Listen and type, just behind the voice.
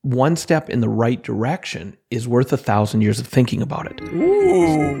one step in the right direction is worth 1,000 years of thinking about it.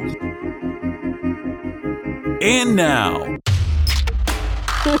 Ooh. And now.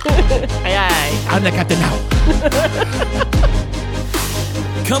 Aye, aye. I'm the captain now.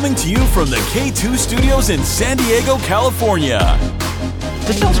 Coming to you from the K2 Studios in San Diego, California.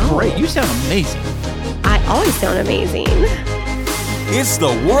 This sounds great. You sound amazing. I always sound amazing. It's the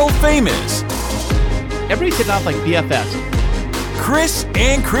world famous Everybody's hitting off like BFFs. Chris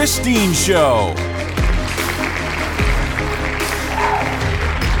and Christine Show.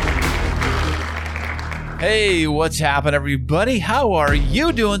 Hey, what's happening, everybody? How are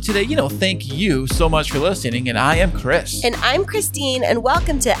you doing today? Thank you so much for listening, and I am Chris. And I'm Christine, and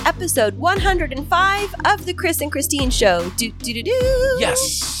welcome to episode 105 of the Chris and Christine Show. Do-do-do-do.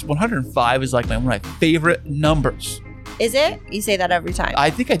 Yes, 105 is like one of my favorite numbers. Is it? You say that every time. I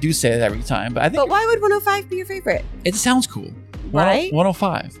think I do say it every time, but But why would 105 be your favorite? it sounds cool. Right?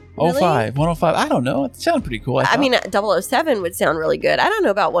 105. Really? 05. 105. I don't know. It sounds pretty cool. I mean, 007 would sound really good. I don't know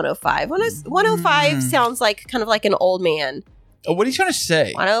about 105. 105 sounds like kind of like an old man. What are you trying to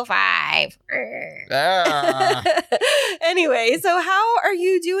say? 105. Ah. Anyway, so how are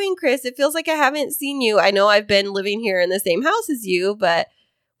you doing, Chris? It feels like I haven't seen you. I know I've been living here in the same house as you, but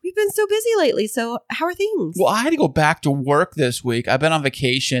we've been so busy lately. So how are things? Well, I had to go back to work this week. I've been on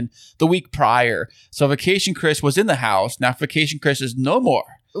vacation the week prior. So Vacation Chris was in the house. Now Vacation Chris is no more.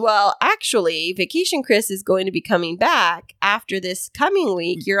 Well, actually, Vacation Chris is going to be coming back after this coming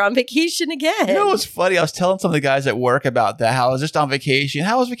week. You're on vacation again. You know what's funny? I was telling some of the guys at work about that, how I was just on vacation.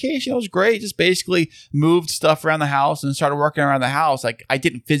 How was vacation? It was great. Just basically moved stuff around the house and started working around the house. Like, I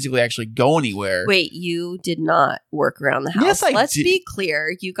didn't physically actually go anywhere. Wait, you did not work around the house. Yes, I Let's did. be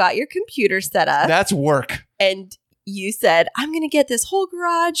clear. You got your computer set up. That's work. And you said, I'm going to get this whole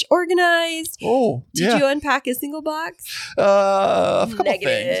garage organized. Oh, Did you unpack a single box? A couple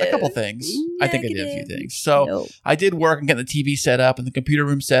Negative. things. I think I did a few Negative. things. So Nope. I did work and getting the TV set up and the computer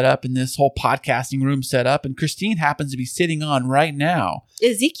room set up and this whole podcasting room set up. And Christine happens to be sitting on right now.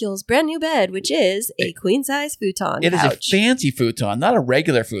 Ezekiel's brand new bed, which is a queen size futon It is a couch. fancy futon, not a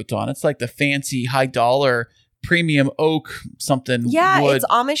regular futon. It's like the fancy high dollar premium oak something Yeah, wood. it's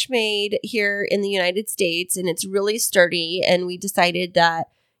Amish made here in the United States, and it's really sturdy. And we decided that,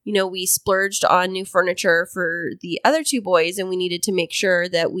 we splurged on new furniture for the other two boys, and we needed to make sure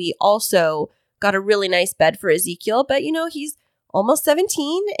that we also got a really nice bed for Ezekiel. But, he's almost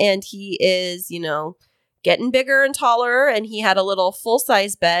 17, and he is, getting bigger and taller, and he had a little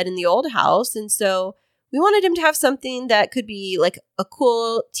full-size bed in the old house. And so we wanted him to have something that could be like a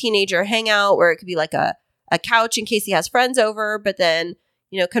cool teenager hangout, where it could be like a couch in case he has friends over, but then,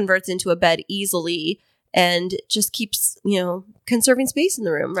 converts into a bed easily and just keeps, conserving space in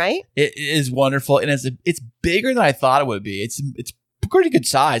the room, right? It is wonderful, and it's bigger than I thought it would be. It's pretty good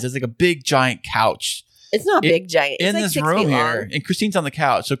size. It's like a big giant couch. It's not big, giant. It's In like this 6 room feet here, long. and Christine's on the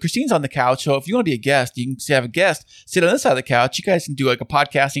couch. So Christine's on the couch. So if you want to be a guest, you can have a guest sit on this side of the couch. You guys can do like a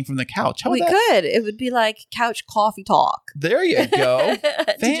podcasting from the couch. How We about that? could. It would be like couch coffee talk. There you go.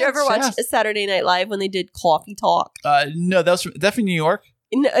 Did you ever watch Fantastic. Saturday Night Live when they did coffee talk? No, that's from New York.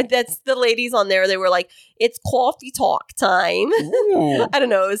 No, that's the ladies on there. They were like, it's coffee talk time. Ooh. I don't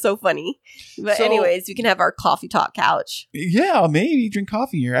know. It was so funny. But So- anyways, we can have our coffee talk couch. Yeah, maybe drink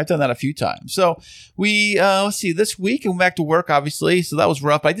coffee here. I've done that a few times. So we, let's see, this week I went back to work, obviously. So that was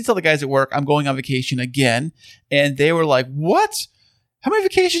rough. But I did tell the guys at work I'm going on vacation again. And they were like, what? How many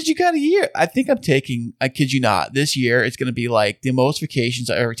vacations you got a year? I think I'm taking, I kid you not, this year it's going to be like the most vacations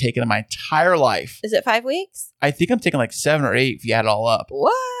I've ever taken in my entire life. Is it 5 weeks? I think I'm taking like 7 or 8 if you add it all up.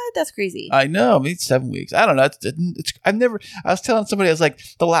 What? That's crazy. I know, maybe 7 weeks. I don't know. I was telling somebody, I was like,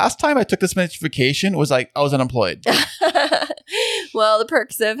 the last time I took this much vacation was like, I was unemployed. Well, the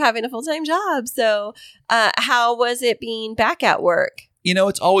perks of having a full-time job. So how was it being back at work?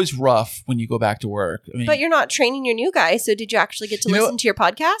 It's always rough when you go back to work. I mean, But you're not training your new guy. So did you actually get to You know- listen to your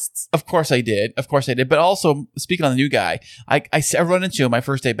podcasts? Of course I did. But also, speaking on the new guy, I run into him my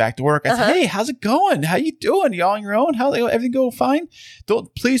first day back to work. I said, hey, how's it going? How you doing? You all on your own? Everything go fine?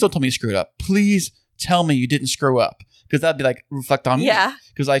 Please don't tell me you screwed up. Please tell me you didn't screw up. Because that'd be like, reflect on me. Yeah.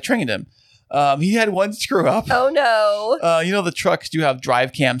 Because I trained him. He had one screw up. Oh, no. The trucks do have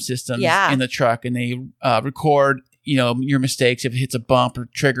drive cam systems Yeah. in the truck, and they record your mistakes if it hits a bump or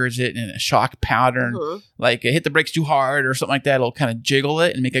triggers it in a shock pattern, like it hit the brakes too hard or something like that. It'll kind of jiggle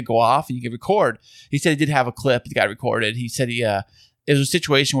it and make it go off, and you can record. He said he did have a clip that got recorded. He said it was a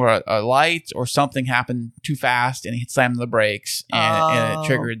situation where a light or something happened too fast, and he slammed the brakes, and it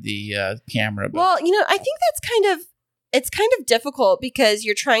triggered the camera. But Well, I think it's kind of difficult because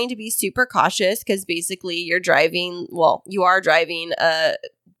you're trying to be super cautious because basically you are driving a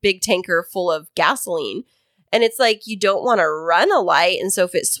big tanker full of gasoline. And it's like, you don't want to run a light. And so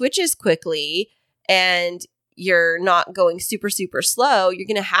if it switches quickly and you're not going super, super slow, you're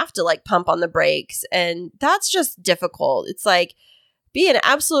going to have to like pump on the brakes. And that's just difficult. It's like, be an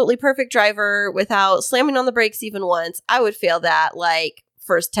absolutely perfect driver without slamming on the brakes even once. I would fail that like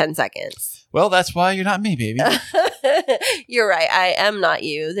first 10 seconds. Well, that's why you're not me, baby. You're right. I am not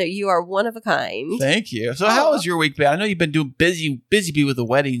you. That you are one of a kind. Thank you. So how was your week been? I know you've been doing busy bee with the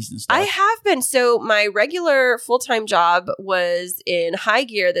weddings and stuff. I have been. So my regular full-time job was in high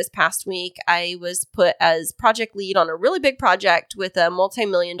gear this past week. I was put as project lead on a really big project with a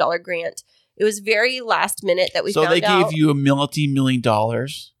multi-million-dollar grant. It was very last minute that we found out. So they gave you $1 million.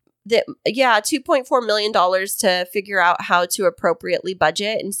 $2.4 million to figure out how to appropriately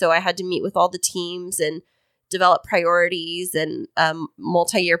budget. And so I had to meet with all the teams and develop priorities and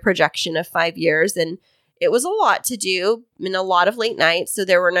multi-year projection of 5 years. And it was a lot to do and a lot of late nights. So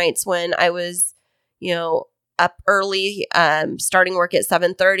there were nights when I was, up early, starting work at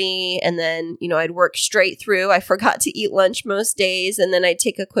 7:30. And then, I'd work straight through. I forgot to eat lunch most days. And then I'd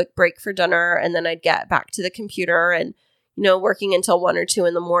take a quick break for dinner. And then I'd get back to the computer and working until 1 or 2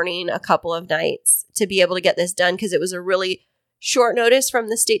 in the morning a couple of nights to be able to get this done, because it was a really short notice from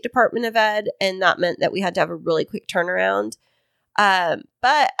the State Department of Ed, and that meant that we had to have a really quick turnaround.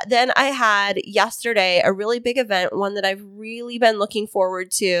 But then I had yesterday a really big event, one that I've really been looking forward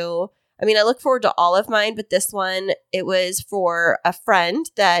to. I mean, I look forward to all of mine, but this one, it was for a friend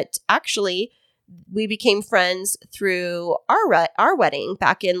that actually we became friends through our wedding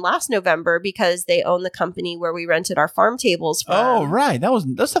back in last November, because they own the company where we rented our farm tables from. Oh, right.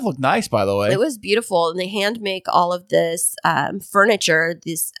 That stuff looked nice, by the way. It was beautiful. And they hand make all of this furniture.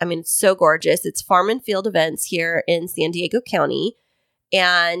 It's so gorgeous. It's farm and field events here in San Diego County.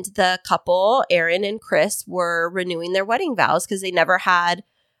 And the couple, Aaron and Chris, were renewing their wedding vows because they never had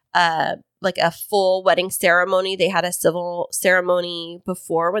like a full wedding ceremony. They had a civil ceremony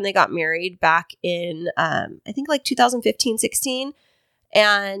before when they got married back in, I think like 2015, 16.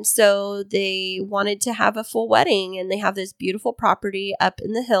 And so they wanted to have a full wedding, and they have this beautiful property up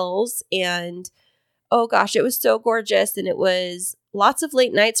in the hills. And oh gosh, it was so gorgeous. And it was lots of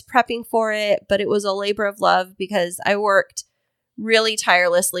late nights prepping for it, but it was a labor of love because I worked really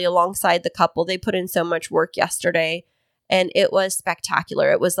tirelessly alongside the couple. They put in so much work yesterday. And it was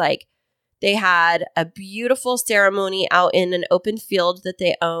spectacular. It was like they had a beautiful ceremony out in an open field that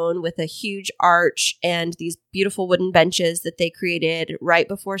they own with a huge arch and these beautiful wooden benches that they created right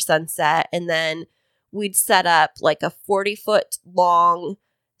before sunset. And then we'd set up like a 40-foot long,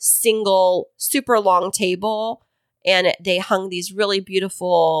 single, super long table. And they hung these really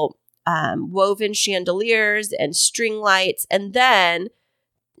beautiful woven chandeliers and string lights. And then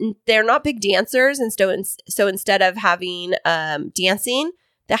they're not big dancers, and so instead of having dancing,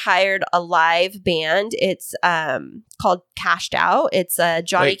 they hired a live band. It's called Cashed Out. It's a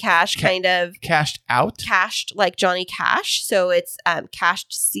Johnny Cash kind of cashed out, cashed like Johnny Cash. So it's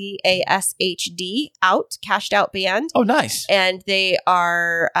cashed CASHD out, Cashed Out band. Oh, nice. And they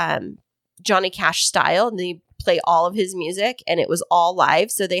are Johnny Cash style, and they play all of his music, and it was all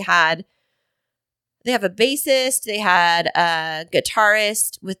live. So they have a bassist, they had a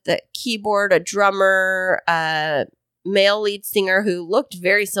guitarist with the keyboard, a drummer, a male lead singer who looked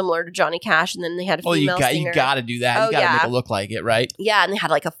very similar to Johnny Cash, and then they had a female singer. You got to do that. You got to make it look like it, right? Yeah, and they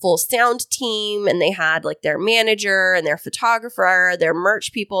had like a full sound team, and they had like their manager and their photographer, their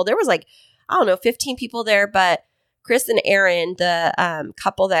merch people. There was like, 15 people there, but Chris and Aaron, the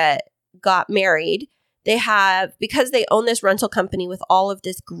couple that got married, because they own this rental company with all of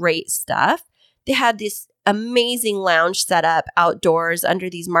this great stuff, they had this amazing lounge set up outdoors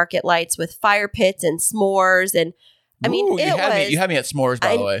under these market lights with fire pits and s'mores. And you had me at s'mores,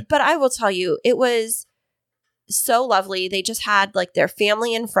 by the way. But I will tell you, it was so lovely. They just had like their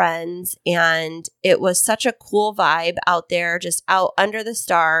family and friends, and it was such a cool vibe out there, just out under the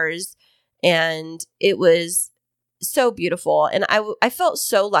stars. And it was so beautiful. And I felt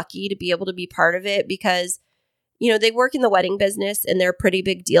so lucky to be able to be part of it because they work in the wedding business, and they're a pretty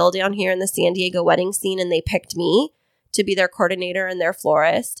big deal down here in the San Diego wedding scene. And they picked me to be their coordinator and their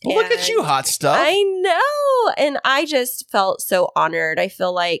florist. Well, look at you, hot stuff. I know. And I just felt so honored. I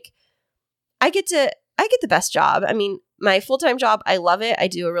feel like I get the best job. I mean, my full-time job, I love it. I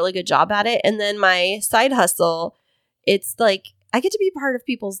do a really good job at it. And then my side hustle, it's like I get to be part of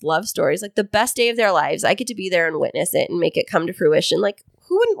people's love stories, like the best day of their lives. I get to be there and witness it and make it come to fruition. Like,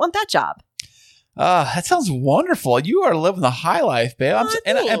 who wouldn't want that job? That sounds wonderful. You are living the high life, babe.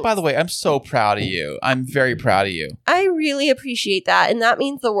 And by the way, I'm so proud of you. I'm very proud of you. I really appreciate that. And that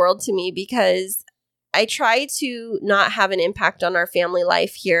means the world to me because I try to not have an impact on our family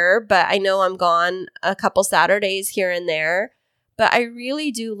life here, but I know I'm gone a couple Saturdays here and there. But I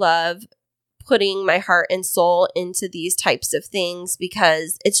really do love putting my heart and soul into these types of things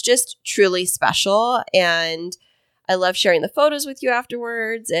because it's just truly special. And I love sharing the photos with you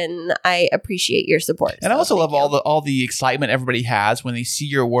afterwards, and I appreciate your support. And I also love all the excitement everybody has when they see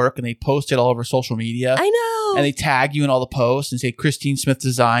your work and they post it all over social media. I know. And they tag you in all the posts and say Christine Smith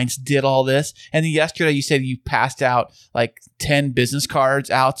Designs did all this. And then yesterday you said you passed out like 10 business cards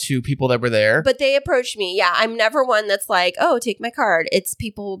out to people that were there. But they approached me. Yeah, I'm never one that's like, oh, take my card. It's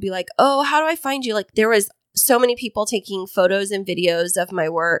people will be like, oh, how do I find you? Like there was so many people taking photos and videos of my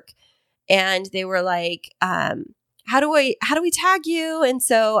work, and they were like, how do we tag you? And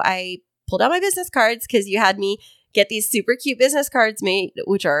so I pulled out my business cards because you had me get these super cute business cards made,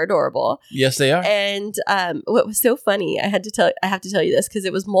 which are adorable. Yes, they are. And what was so funny, I have to tell you this because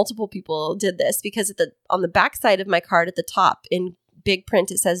it was multiple people did this because on the back side of my card at the top in big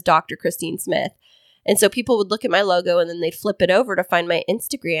print, it says Dr. Christine Smith. And so people would look at my logo and then they'd flip it over to find my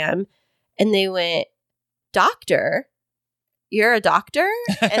Instagram and they went, Doctor? You're a doctor?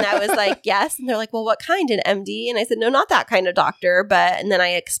 And I was like, yes. And they're like, well, what kind? An MD? And I said, no, not that kind of doctor. And then I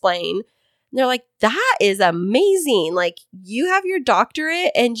explain. And they're like, that is amazing. Like you have your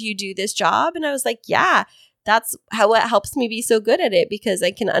doctorate and you do this job. And I was like, yeah, that's how it helps me be so good at it because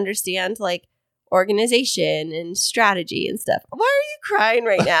I can understand like organization and strategy and stuff. Why are you crying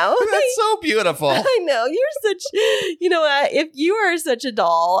right now? That's so beautiful. I know. You're such, you know what? If you are such a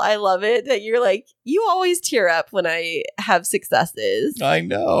doll, I love it that you're like, you always tear up when I have successes. I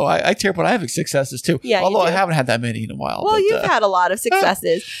know. I tear up when I have successes too. Yeah, although I haven't had that many in a while. Well, you've had a lot of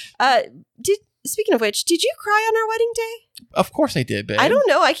successes. Speaking of which, did you cry on our wedding day? Of course I did, babe. I don't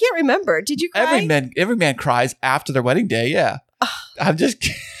know. I can't remember. Did you cry? Every man cries after their wedding day. Yeah. I'm just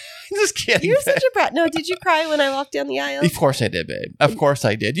kidding. You're such a brat. No, did you cry when I walked down the aisle? Of course I did, babe. Of course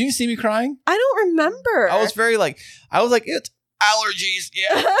I did. Did you see me crying? I don't remember. I was like, it's allergies.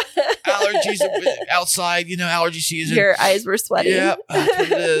 Yeah. Allergies outside, allergy season. Your eyes were sweating. Yeah, that's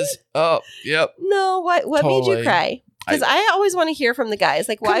what it is. Oh, yep. No, what made you cry? Because I always want to hear from the guys.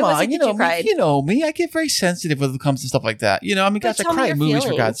 Like, why was it that you cried? You know me. I get very sensitive when it comes to stuff like that. Gosh, I cry in movies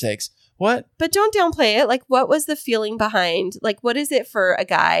for God's sakes. What? But don't downplay it. Like, what was the feeling behind? Like, what is it for a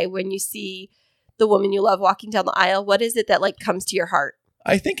guy when you see the woman you love walking down the aisle? What is it that like comes to your heart?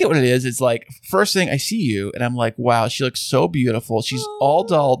 I think what it is like, first thing I see you and I'm like, wow, she looks so beautiful. She's all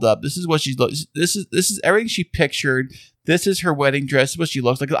dolled up. This is what she's this is everything she pictured. This is her wedding dress. This is what she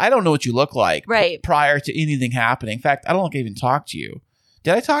looks like. I don't know what you look like prior to anything happening. In fact, I don't think I even talked to you.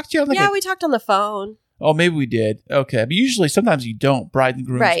 Did I talk to you? We talked on the phone. Oh, maybe we did. Okay. But usually, sometimes you don't. Bride and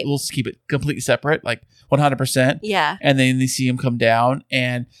groom, we'll just keep it completely separate, like 100%. Yeah. And then they see him come down.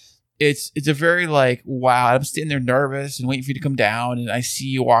 And it's a very like, wow, I'm sitting there nervous and waiting for you to come down. And I see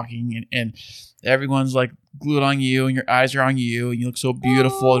you walking and everyone's like glued on you and your eyes are on you. And you look so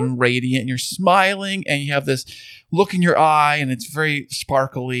beautiful and radiant and you're smiling and you have this look in your eye and it's very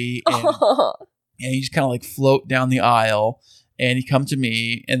sparkly. And you just kind of like float down the aisle and you come to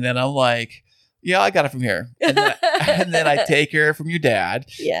me and then I'm like, yeah, I got it from here. And then I take her from your dad.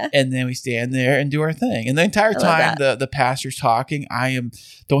 Yeah. And then we stand there and do our thing. And the entire time the pastor's talking,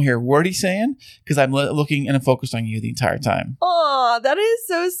 don't hear a word he's saying because I'm looking and I'm focused on you the entire time. Oh, that is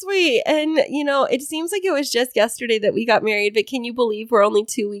so sweet. And, it seems like it was just yesterday that we got married, but can you believe we're only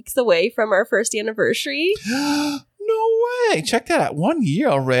 2 weeks away from our first anniversary? No way. Check that out. 1 year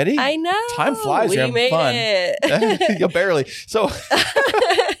already. I know. Time flies. You're having fun. Yeah, barely. So...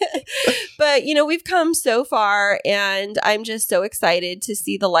 But, we've come so far and I'm just so excited to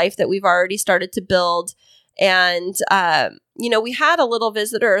see the life that we've already started to build. And, we had a little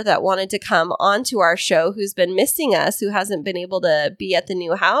visitor that wanted to come onto our show who's been missing us, who hasn't been able to be at the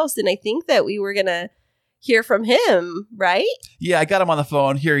new house. And I think that we were going to hear from him, right? Yeah, I got him on the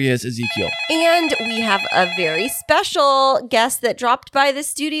phone. Here he is, Ezekiel. And we have a very special guest that dropped by the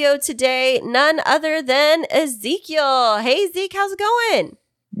studio today, none other than Ezekiel. Hey, Zeke, how's it going?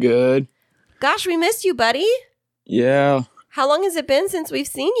 Good. Gosh, we missed you, buddy. Yeah. How long has it been since we've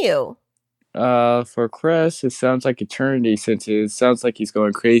seen you? For Chris, it sounds like eternity since it sounds like he's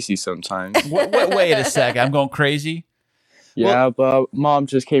going crazy sometimes. Wait a second. I'm going crazy? Yeah, but Mom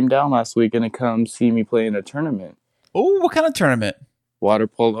just came down last weekend to come see me play in a tournament. Oh, what kind of tournament? Water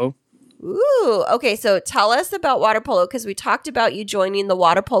polo. Ooh, okay. So tell us about water polo because we talked about you joining the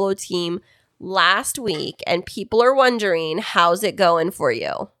water polo team last week and people are wondering, how's it going for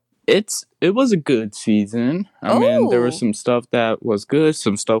you? It was a good season. I mean, there was some stuff that was good,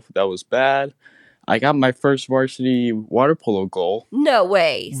 some stuff that was bad. I got my first varsity water polo goal. No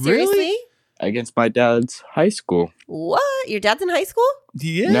way. Seriously? Really? against my dad's high school. What? Your dad's in high school?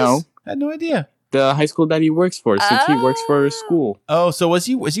 He is? No. I had no idea. The high school that he works for, since he works for a school. Oh, so was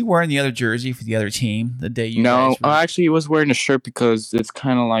he wearing the other jersey for the other team the day you No, guys were... actually, he was wearing a shirt because it's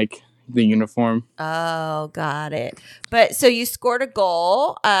kind of like the uniform. Oh, got it. But so you scored a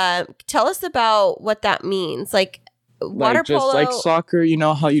goal. Tell us about what that means. Like water Like, just polo. like soccer, you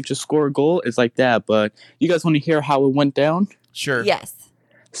know how you just score a goal? It's like that. But you guys want to hear how it went down? Sure. Yes.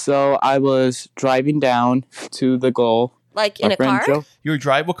 So I was driving down to the goal. Like in My a friend car? Joe, You were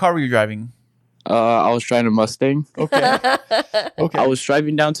driving. What car were you driving? I was driving a Mustang. Okay. Okay. I was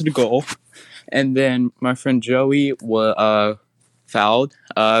driving down to the goal, and then my friend Joey fouled,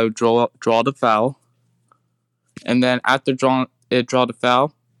 draw the foul, and then after draw the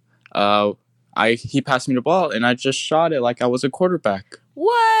foul, he passed me the ball, and I just shot it like I was a quarterback.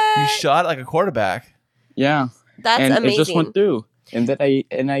 What? You shot like a quarterback. Yeah, That's and amazing. it just went through. And then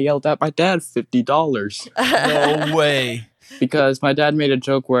I yelled at my dad $50 No way. because my dad made a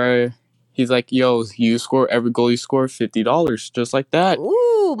joke where he's like, "Yo, you score every goal you score $50, just like that."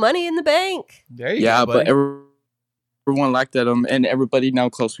 Ooh, money in the bank. There you Yeah, go, but buddy. everyone laughed at him, and everybody now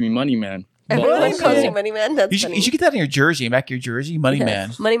calls me Money Man. Everyone Money calls you Man. Money Man. That's You should, funny. you should get that in your jersey, back your jersey, Money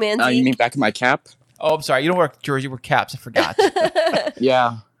Man. Money Man You Zeke. mean back in my cap? Oh, I'm sorry. You don't wear jersey, you wear caps. I forgot.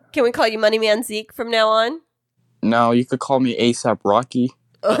 Yeah. Can we call you Money Man Zeke from now on? No, you could call me ASAP Rocky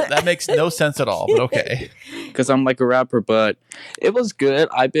That makes no sense at all, but okay. because I'm like a rapper. But it was good.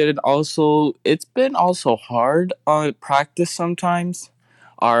 It's been also hard on practice sometimes.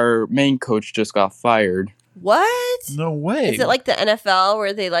 Our main coach just got fired. What? No way. Is it like the NFL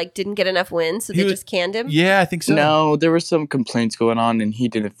where they like didn't get enough wins, so He they was- just canned him? Yeah, I think so. No, there were some complaints going on, and he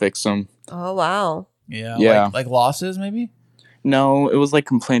didn't fix them. Oh wow. Yeah. Yeah. Like losses, maybe? No, it was like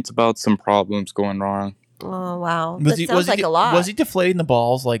complaints about some problems going wrong. Oh wow. That sounds was like he, a lot. Was he deflating the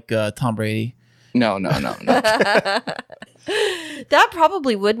balls like Tom Brady? No. That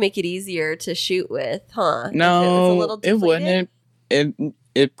probably would make it easier to shoot with, huh? If it was a No, little it deflated? wouldn't.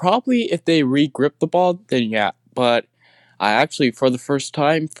 It probably, if they re-grip the ball, then yeah. But I actually, for the first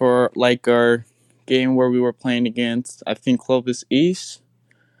time, for like our game where we were playing against, I think Clovis East,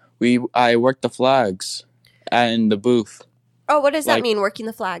 I worked the flags in the booth. Oh, what does that like- mean? Working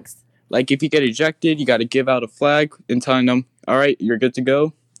the flags? Like if you get ejected, you got to give out a flag and telling them, "All right, you're good to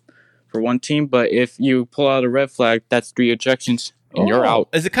go," for one team. But if you pull out a red flag, that's 3 ejections and you're out.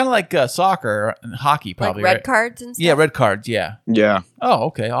 Is it kind of like soccer and hockey, probably, like red right? cards and stuff? Yeah, red cards, yeah. Yeah. Oh,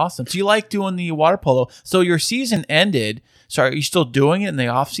 okay, awesome. So you like doing the water polo. So your season ended. So are you still doing it in the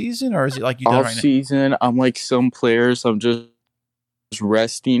off season, or is it like you done All right now? season, I'm like some players. I'm just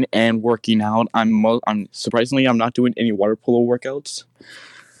resting and working out. I'm surprisingly, I'm not doing any water polo workouts.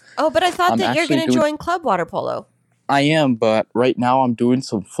 Oh, but I thought I'm that you're actually going to doing- join club water polo. I am, but right now I'm doing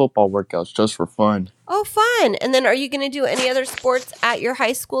some football workouts just for fun. Oh, fun. And then are you going to do any other sports at your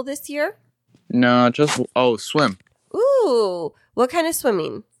high school this year? No, just swim. Ooh, what kind of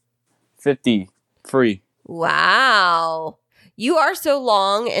swimming? 50 free. Wow. You are so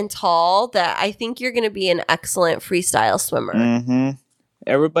long and tall that I think you're going to be an excellent freestyle swimmer. Mm-hmm.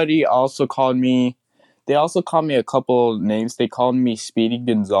 Everybody also called me. They also called me a couple names. They called me Speedy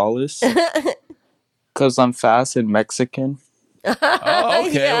Gonzalez because I'm fast and Mexican. Oh,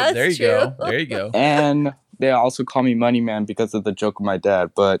 okay. Yeah, there you it's go. true. There you go. And they also call me Money Man because of the joke of my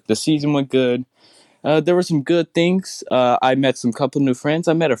dad. But the season went good. There were some good things. I met some couple new friends.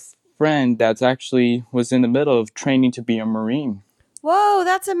 I met a friend that's actually was in the middle of training to be a Marine. Whoa,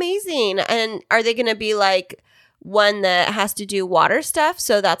 that's amazing. And are they going to be like one that has to do water stuff?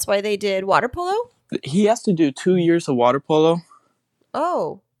 So that's why they did water polo? He has to do 2 years of water polo.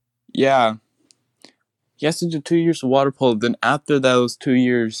 Oh, Yeah. He has to do 2 years of water polo. Then after those 2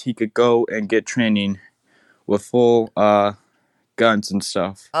 years, he could go and get training with full guns and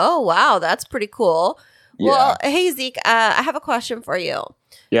stuff. oh, wow. That's pretty cool. Yeah. Well, hey, Zeke, I have a question for you.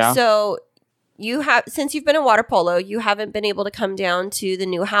 Yeah. So since you've been in water polo, you haven't been able to come down to the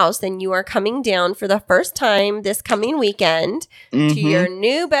new house, and you are coming down for the first time this coming weekend to Mhm. your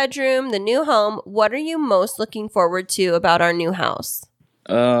new bedroom, the new home. What are you most looking forward to about our new house?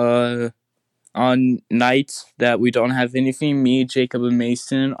 On nights that we don't have anything, me, Jacob, and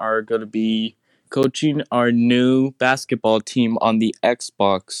Mason are going to be coaching our new basketball team on the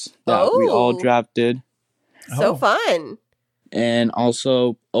Xbox that we all Oh. drafted, So Oh. fun. and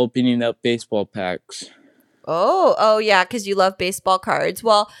also opening up baseball packs. Oh, yeah, because you love baseball cards.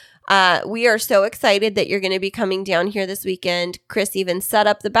 Well, we are so excited that you're going to be coming down here this weekend. Chris even set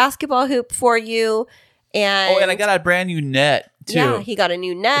up the basketball hoop for you. And, Oh, and I got a brand new net too. Yeah, he got a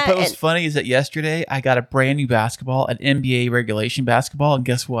new net. What was and- funny is that yesterday I got a brand new basketball, an NBA regulation basketball, and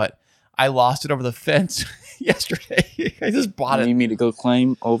guess what? I lost it over the fence yesterday. I just bought You it. need me to go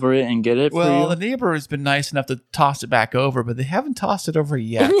climb over it and get it Well, for the neighbor has been nice enough to toss it back over, but they haven't tossed it over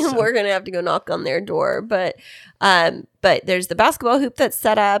yet. so- We're gonna have to go knock on their door, but there's the basketball hoop that's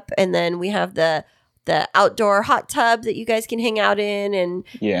set up, and then we have the outdoor hot tub that you guys can hang out in, and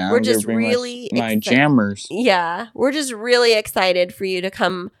you? Yeah, we're I'm gonna just bring really my exci- jammers. yeah, we're just really excited for you to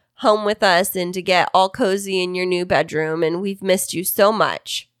come home with us and to get all cozy in your new bedroom, and we've missed you so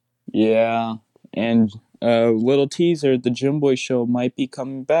much. Yeah, and little teaser, the Gym Boy show might be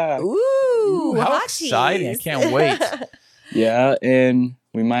coming back. Ooh, how hot exciting. I tease. can't wait. Yeah, and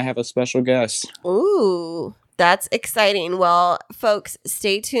we might have a special guest. Ooh, that's exciting. Well, folks,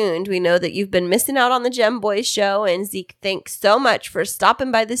 stay tuned. We know that you've been missing out on the Gem Boys show, and Zeke, thanks so much for stopping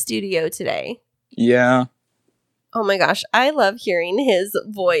by the studio today. Yeah. Oh my gosh, I love hearing his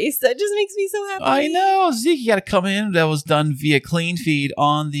voice. That just makes me so happy. I know, Zeke, you got to come in. That was done via clean feed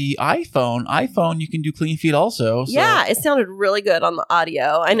on the iPhone. iPhone, you can do clean feed also. So. Yeah, it sounded really good on the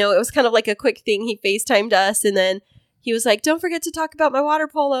audio. I know it was kind of like a quick thing. He FaceTimed us, and then he was like, don't forget to talk about my water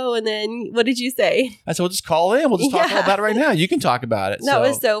polo. And then what did you say? I said, we'll just call in. We'll just talk Yeah. all about it right now. You can talk about it. That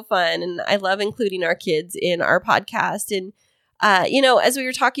was so fun. And I love including our kids in our podcast. And, as we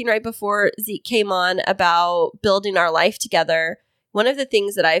were talking right before Zeke came on about building our life together, one of the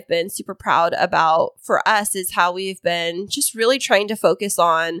things that I've been super proud about for us is how we've been just really trying to focus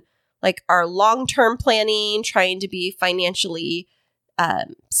on like our long-term planning, trying to be financially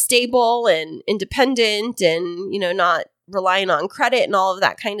stable and independent and, not relying on credit and all of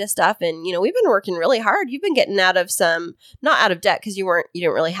that kind of stuff. And, we've been working really hard. You've been getting not out of debt because you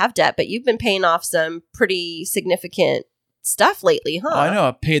didn't really have debt, but you've been paying off some pretty significant stuff lately, huh? I know.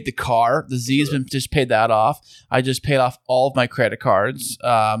 I paid the car. The Z's been just paid that off. I just paid off all of my credit cards.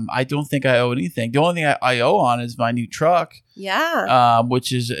 I don't think I owe anything. The only thing I owe on is my new truck. Yeah.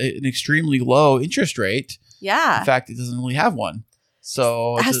 Which is an extremely low interest rate. Yeah. In fact, it doesn't really have one.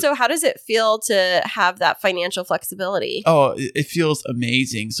 So how does it feel to have that financial flexibility? Oh, it feels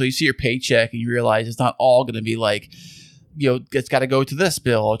amazing. So you see your paycheck and you realize it's not all going to be like, it's got to go to this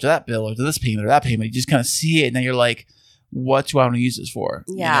bill or to that bill or to this payment or that payment. You just kind of see it and then you're like, what do I want to use this for?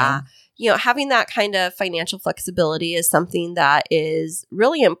 Yeah. Having that kind of financial flexibility is something that is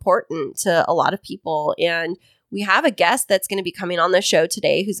really important to a lot of people. And we have a guest that's going to be coming on the show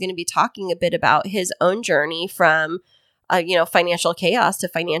today who's going to be talking a bit about his own journey from, financial chaos to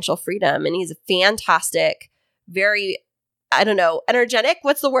financial freedom. And he's a fantastic, very, energetic.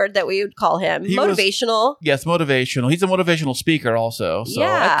 What's the word that we would call him? Motivational. Yes, motivational. He's a motivational speaker also. So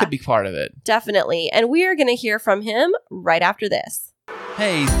that could be part of it. Definitely. And we are going to hear from him right after this.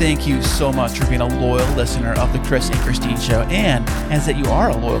 Hey, thank you so much for being a loyal listener of the Chris and Christine Show. And as that you are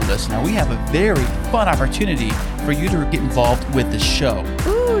a loyal listener, we have a very fun opportunity for you to get involved with the show.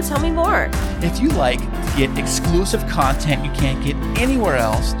 Ooh, tell me more. If you like to get exclusive content you can't get anywhere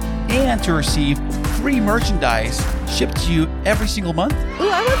else and to receive free merchandise shipped to you every single month, ooh,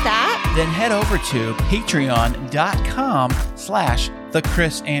 I want that. Then head over to patreon.com/The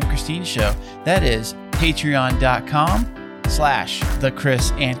Chris and Christine Show. That is patreon.com/The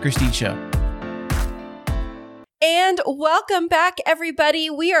Chris and Christine Show. And welcome back, everybody.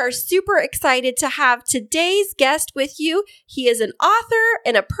 We are super excited to have today's guest with you. He is an author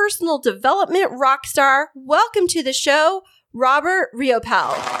and a personal development rock star. Welcome to the show, Robert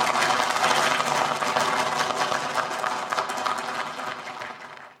Riopel.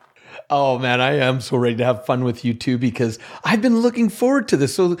 Oh, man, I am so ready to have fun with you, too, because I've been looking forward to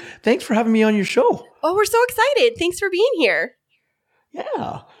this. So thanks for having me on your show. Oh, we're so excited. Thanks for being here.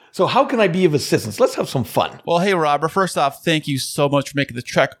 Yeah. So how can I be of assistance? Let's have some fun. Well, hey, Robert, first off, thank you so much for making the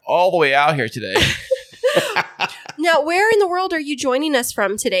trek all the way out here today. Now, where in the world are you joining us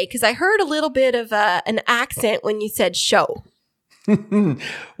from today? Because I heard a little bit of an accent when you said show.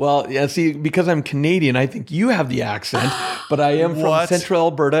 Well, yeah, see, because I'm Canadian, I think you have the accent, but I am from central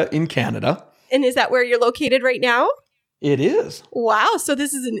Alberta in Canada. And is that where you're located right now? It is. Wow. So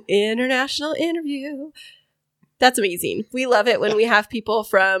this is an international interview. That's amazing. We love it when we have people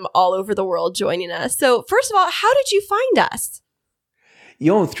from all over the world joining us. So first of all, how did you find us?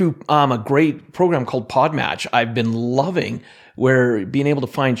 Through a great program called Podmatch, I've been loving where being able to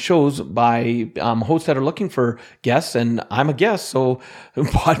find shows by hosts that are looking for guests, and I'm a guest, so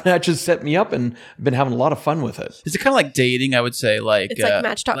Podmatch has set me up, and I've been having a lot of fun with it. Is it kind of like dating, I would say? It's like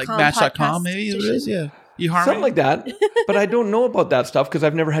Match.com. Like Match.com, maybe it is, yeah. Something like that. But I don't know about that stuff because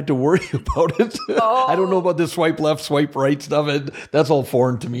I've never had to worry about it. Oh. I don't know about this swipe left, swipe right stuff. That's all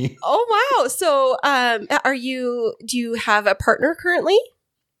foreign to me. Oh, wow. So do you have a partner currently?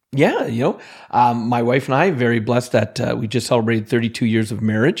 Yeah, my wife and I very blessed that we just celebrated 32 years of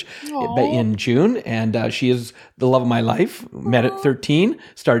marriage in June, and she is the love of my life. Met at 13,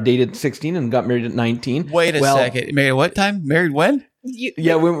 started dating at 16, and got married at 19. Wait a second. Married what time? Married when?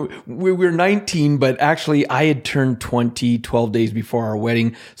 We were 19, but actually I had turned 20 12 days before our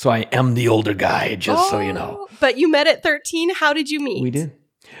wedding, so I am the older guy, just so you know. But you met at 13. How did you meet? We did.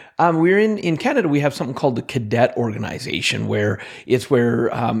 We're in Canada, we have something called the cadet organization, where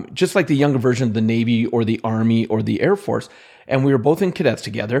just like the younger version of the Navy or the Army or the Air Force, and we were both in cadets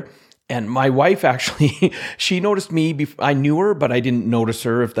together. And my wife actually, she noticed me. I knew her, but I didn't notice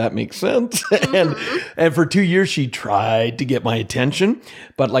her, if that makes sense. And for 2 years, she tried to get my attention.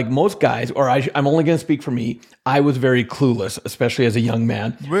 But like most guys, I'm only going to speak for me, I was very clueless, especially as a young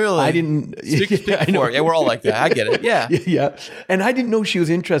man. Really? I didn't. I know. Yeah, we're all like that. I get it. Yeah. Yeah. And I didn't know she was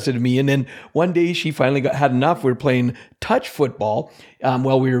interested in me. And then one day she finally had enough. We were playing touch football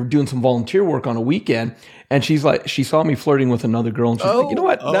while we were doing some volunteer work on a weekend. And she saw me flirting with another girl, and she's like, you know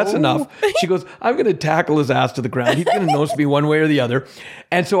what? That's enough. She goes, I'm going to tackle his ass to the ground. He's going to notice me one way or the other.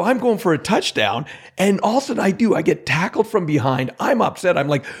 And so I'm going for a touchdown. And all of a sudden I get tackled from behind. I'm upset. I'm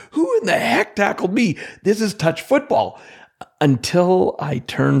like, who in the heck tackled me? This is touch football. Until I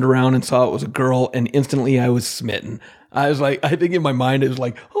turned around and saw it was a girl, and instantly I was smitten. I was like, I think in my mind, it was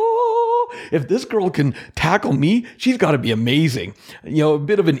like, if this girl can tackle me, she's got to be amazing. A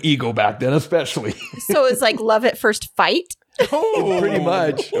bit of an ego back then, especially. So it's like love at first fight? Pretty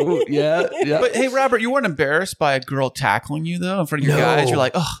much. Oh, yeah. But hey, Robert, you weren't embarrassed by a girl tackling you, though, in front of your guys? You're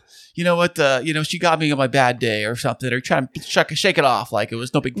like, oh, you know what? She got me on my bad day or something, or trying to shake it off like it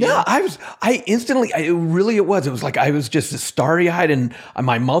was no big deal. Yeah, it was like I was just starry-eyed, and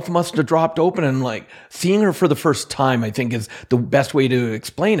my mouth must have dropped open, and like seeing her for the first time, I think, is the best way to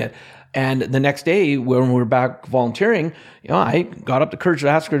explain it. And the next day, when we were back volunteering, I got up the courage to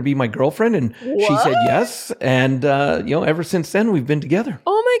ask her to be my girlfriend, and she said yes. And ever since then, we've been together.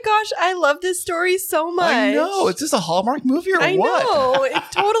 Oh my gosh, I love this story so much. I know. Is this a Hallmark movie or what? I know. It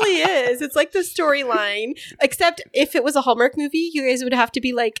totally is. It's like the storyline. Except if it was a Hallmark movie, you guys would have to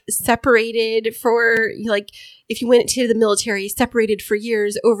be like separated for like, if you went to the military, separated for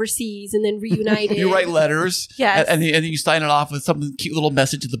years overseas and then reunited. You write letters. Yes. And then you sign it off with some cute little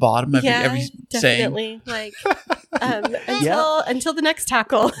message at the bottom of every saying. Definitely. Like, until the next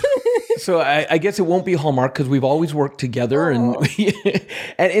tackle. So I guess it won't be Hallmark because we've always worked together. And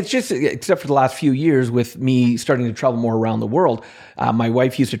it's just, except for the last few years with me starting to travel more around the world. My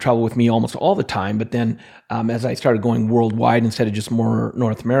wife used to travel with me almost all the time. But then as I started going worldwide instead of just more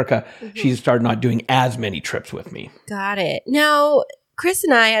North America, she started not doing as many trips with me. Got it. Now, Chris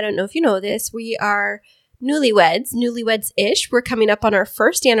and I don't know if you know this, we are newlyweds-ish. We're coming up on our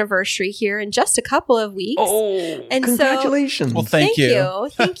first anniversary here in just a couple of weeks. Oh, and congratulations. Well, thank you.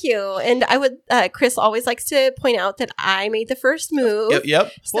 Thank you. And I would, Chris always likes to point out that I made the first move.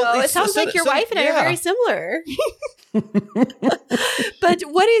 Yep. So it sounds like your wife and I are very similar. But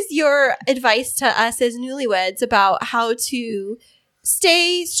what is your advice to us as newlyweds about how to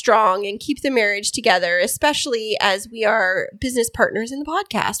stay strong and keep the marriage together, especially as we are business partners in the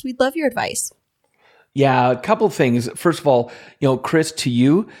podcast? We'd love your advice. Yeah, a couple of things. First of all, Chris, to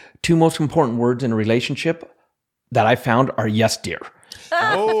you, two most important words in a relationship that I found are yes, dear.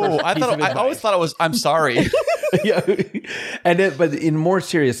 Oh, I always thought it was I'm sorry. Yeah, but in more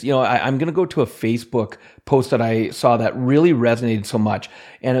serious, I'm going to go to a Facebook post that I saw that really resonated so much,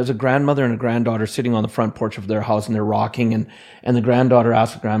 and it was a grandmother and a granddaughter sitting on the front porch of their house, and they're rocking, and the granddaughter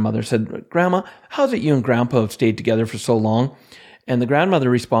asked the grandmother, said, "Grandma, how's it you and Grandpa have stayed together for so long?" And the grandmother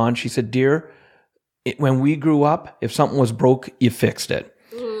responds, she said, "Dear, when we grew up, if something was broke, you fixed it."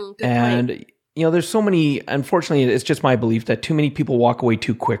 Good and point. There's so many, unfortunately, it's just my belief that too many people walk away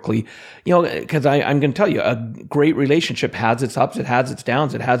too quickly. Because I'm going to tell you, a great relationship has its ups, it has its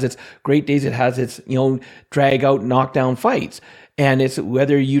downs, it has its great days, it has its, drag out, knock down fights. And it's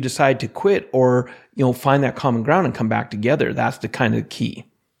whether you decide to quit or, find that common ground and come back together. That's the kind of key,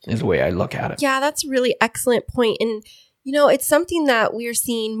 is the way I look at it. Yeah, that's a really excellent point. And, it's something that we're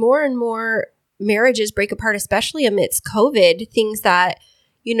seeing more and more marriages break apart, especially amidst COVID, things that,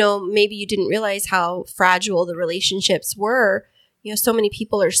 maybe you didn't realize how fragile the relationships were. So many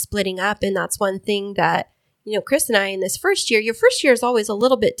people are splitting up. And that's one thing that, Chris and I in this first year, your first year is always a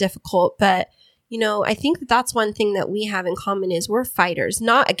little bit difficult, but, I think that that's one thing that we have in common is we're fighters,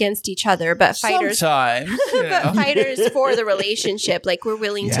 not against each other, but fighters. Sometimes. But fighters for the relationship. Like we're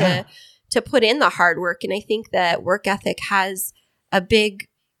willing to put in the hard work. And I think that work ethic has a big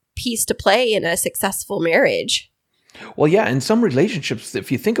piece to play in a successful marriage. Well, yeah, in some relationships,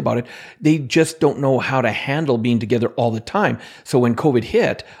 if you think about it, they just don't know how to handle being together all the time. So when COVID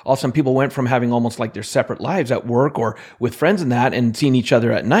hit, all of a sudden people went from having almost like their separate lives at work or with friends and that and seeing each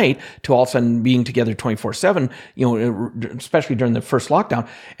other at night to all of a sudden being together 24/7, especially during the first lockdown.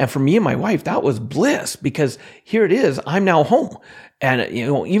 And for me and my wife, that was bliss because here it is, I'm now home. And,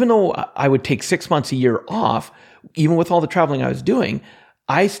 even though I would take 6 months a year off, even with all the traveling I was doing,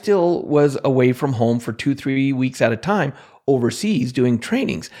 I still was away from home for 2-3 weeks at a time overseas doing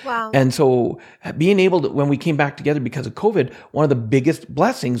trainings. Wow. And so being able to, when we came back together because of COVID, one of the biggest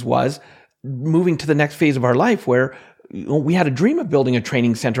blessings was moving to the next phase of our life where we had a dream of building a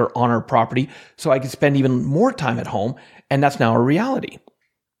training center on our property so I could spend even more time at home. And that's now a reality.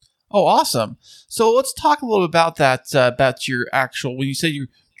 Oh, awesome. So let's talk a little bit about that, about your actual, when you said you're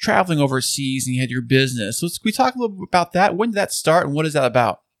traveling overseas and you had your business. So can we talk a little bit about that? When did that start and what is that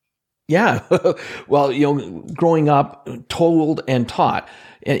about? Yeah. Well, growing up, told and taught.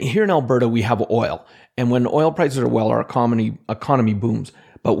 And here in Alberta, we have oil. And when oil prices are well, our economy booms.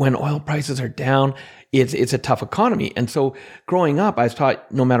 But when oil prices are down, it's a tough economy. And so growing up, I was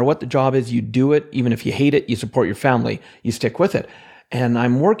taught no matter what the job is, you do it. Even if you hate it, you support your family. You stick with it. And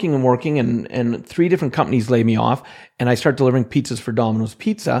I'm working and 3 different companies lay me off. And I start delivering pizzas for Domino's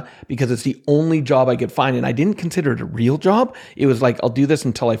Pizza because it's the only job I could find. And I didn't consider it a real job. It was like, I'll do this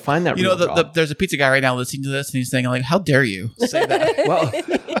until I find that real job. There's a pizza guy right now listening to this and he's saying, like, how dare you say that? Well,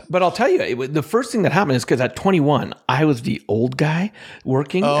 but I'll tell you, the first thing that happened is because at 21, I was the old guy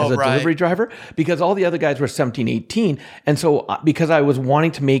working as a delivery driver because all the other guys were 17, 18. And so because I was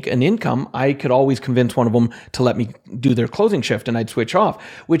wanting to make an income, I could always convince one of them to let me do their closing shift and I'd switch off,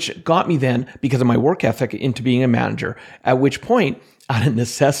 which got me then, because of my work ethic, into being a manager, at which point, out of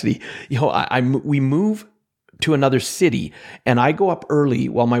necessity, we move to another city and I go up early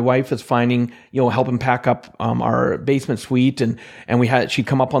while my wife is finding, helping pack up our basement suite and she'd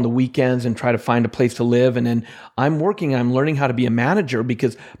come up on the weekends and try to find a place to live. And then I'm working, I'm learning how to be a manager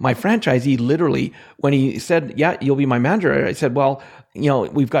because my franchisee literally, when he said, yeah, you'll be my manager, I said, well,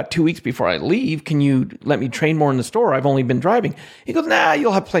 we've got 2 weeks before I leave. Can you let me train more in the store? I've only been driving. He goes, nah,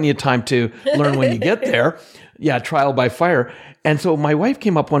 you'll have plenty of time to learn when you get there. Yeah, trial by fire. And so my wife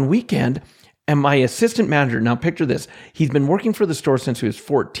came up one weekend and my assistant manager, now picture this, he's been working for the store since he was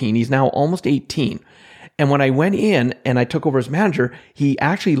 14. He's now almost 18. And when I went in and I took over as manager, he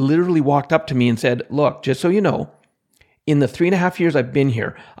actually literally walked up to me and said, look, just so you know, in the 3.5 years I've been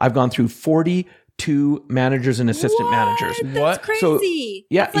here, I've gone through 42 managers and assistant managers. That's crazy. So,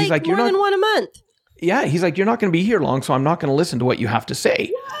 yeah, that's he's like, more than one a month. Yeah, he's like, you're not going to be here long, so I'm not going to listen to what you have to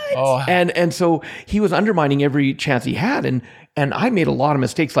say. What? Oh. And so he was undermining every chance he had. And I made a lot of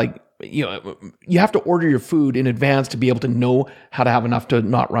mistakes. Like, you have to order your food in advance to be able to know how to have enough to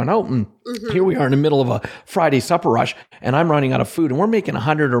not run out. And here we are in the middle of a Friday supper rush and I'm running out of food and we're making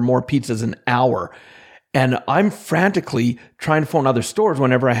 100 or more pizzas an hour. And I'm frantically trying to phone other stores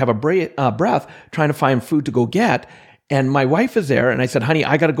whenever I have a breath, trying to find food to go get. And my wife is there. And I said, honey,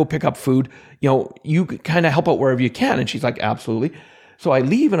 I got to go pick up food. You kind of help out wherever you can. And she's like, absolutely. So I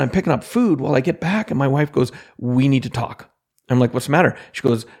leave and I'm picking up food. Well, I get back and my wife goes, we need to talk. I'm like, what's the matter? She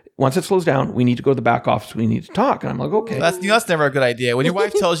goes, once it slows down, we need to go to the back office. We need to talk. And I'm like, okay. That's never a good idea. When your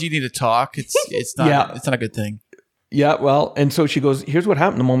wife tells you need to talk, it's not it's not a good thing. Yeah, well, and so she goes, here's what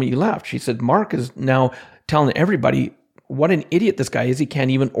happened the moment you left. She said, Mark is now telling everybody what an idiot this guy is. He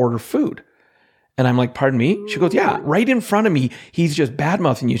can't even order food. And I'm like, pardon me? She goes, yeah, right in front of me. He's just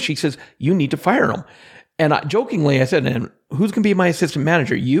bad-mouthing you. She says, you need to fire him. And jokingly, I said, and who's going to be my assistant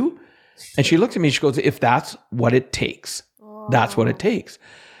manager? You? And she looked at me, she goes, if that's what it takes, that's what it takes.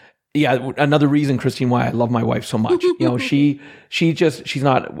 Yeah, another reason, Christine, why I love my wife so much. She's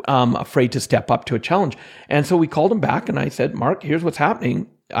not afraid to step up to a challenge. And so we called him back and I said, Mark, here's what's happening.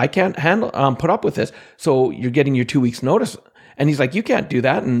 I can't put up with this. So you're getting your 2 weeks notice. And he's like, you can't do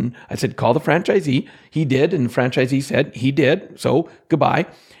that. And I said, call the franchisee. He did. And the franchisee said he did. So goodbye.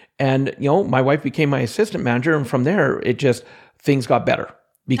 And, my wife became my assistant manager. And from there, things got better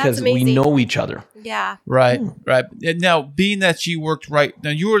because we know each other. Yeah. Right. Right. And now, being that you worked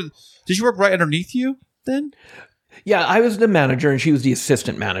did you work right underneath you then? Yeah, I was the manager and she was the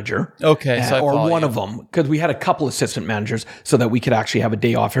assistant manager. Okay. So or one of them, because we had a couple assistant managers so that we could actually have a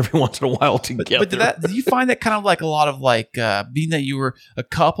day off every once in a while together. But did you find that kind of like a lot of like being that you were a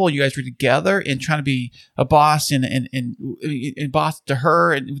couple, you guys were together and trying to be a boss and boss to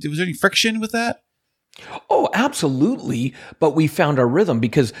her? And was there any friction with that? Oh, absolutely. But we found our rhythm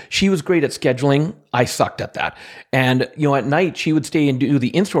because she was great at scheduling. I sucked at that. And, at night she would stay and do the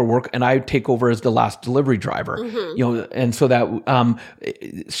in-store work and I would take over as the last delivery driver, and so that,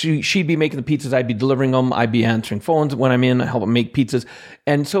 she'd be making the pizzas. I'd be delivering them. I'd be answering phones when I'm in, I help them make pizzas.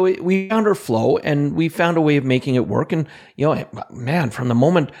 And so we found our flow and we found a way of making it work. And, man, from the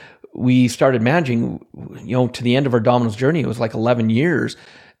moment we started managing, to the end of our Domino's journey, it was like 11 years.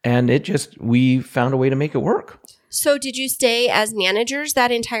 And we found a way to make it work. So did you stay as managers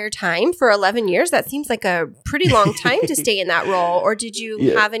that entire time for 11 years? That seems like a pretty long time to stay in that role. Or did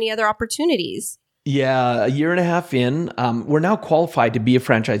you have any other opportunities? Yeah, a year and a half in, we're now qualified to be a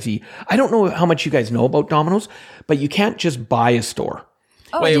franchisee. I don't know how much you guys know about Domino's, but you can't just buy a store.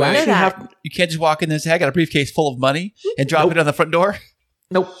 Oh, wait, I know that. You can't just walk in and say, I got a briefcase full of money and drop it on the front door?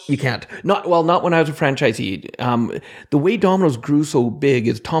 Nope, you can't. Not when I was a franchisee. The way Domino's grew so big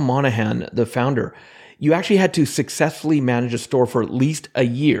is Tom Monahan, the founder. You actually had to successfully manage a store for at least a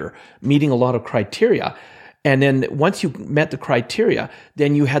year, meeting a lot of criteria. And then once you met the criteria,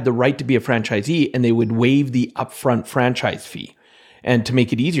 then you had the right to be a franchisee and they would waive the upfront franchise fee and to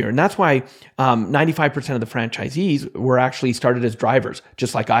make it easier. And that's why 95% of the franchisees were actually started as drivers,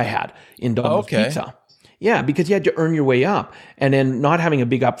 just like I had in Domino's Pizza. Yeah, because you had to earn your way up. And then not having a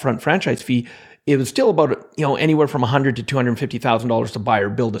big upfront franchise fee, it was still about, anywhere from $100,000 to $250,000 to buy or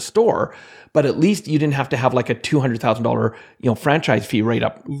build a store. But at least you didn't have to have like a $200,000, franchise fee right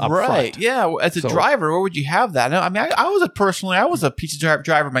up right. front. Yeah. As a driver, where would you have that? I mean, I was a pizza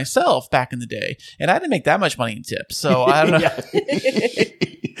driver myself back in the day, and I didn't make that much money in tips. So I don't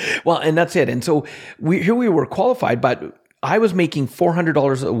know. Well, and that's it. And so we were qualified, but I was making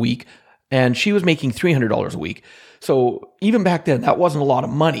 $400 a week. And she was making $300 a week. So even back then, that wasn't a lot of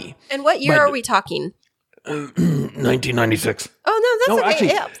money. And what year are we talking? 1996. Oh, no, that's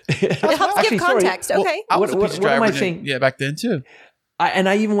okay. Actually, it helps give context. Sorry. Okay. I was a pizza driver. What am I saying? Yeah, back then too.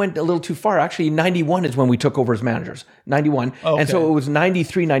 I even went a little too far. Actually, 91 is when we took over as managers. 91. Okay. And so it was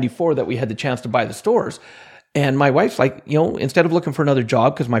 93, 94 that we had the chance to buy the stores. And my wife's like, instead of looking for another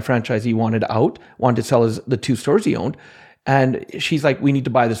job, because my franchisee wanted to sell the 2 stores he owned. And she's like, we need to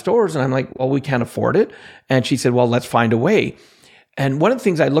buy the stores. And I'm like, well, we can't afford it. And she said, well, let's find a way. And one of the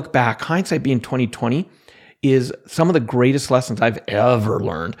things I look back, hindsight being 2020, is some of the greatest lessons I've ever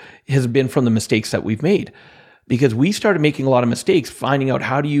learned has been from the mistakes that we've made. Because we started making a lot of mistakes, finding out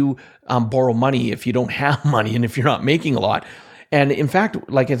how do you borrow money if you don't have money and if you're not making a lot. And in fact,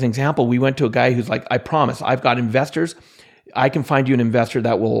 like as an example, we went to a guy who's like, I promise, I've got investors. I can find you an investor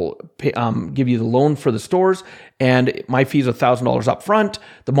that will pay, give you the loan for the stores, and my fee is $1,000 up front.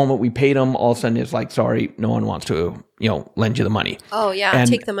 The moment we paid them, all of a sudden it's like, sorry, no one wants to, lend you the money. Oh yeah, and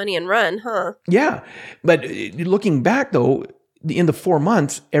take the money and run, huh? Yeah, but looking back though, in the 4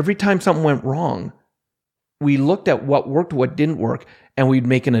 months, every time something went wrong, we looked at what worked, what didn't work, and we'd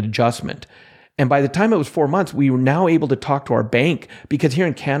make an adjustment. And by the time it was 4 months, we were now able to talk to our bank, because here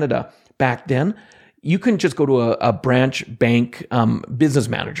in Canada back then, you couldn't just go to a branch bank business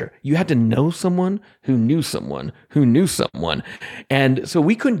manager. You had to know someone who knew someone who knew someone. And so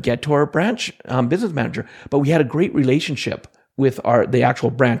we couldn't get to our branch business manager, but we had a great relationship with the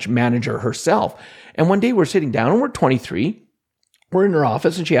actual branch manager herself. And one day we're sitting down and we're 23. We're in her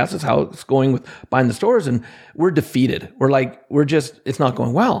office and she asks us how it's going with buying the stores, and we're defeated. It's not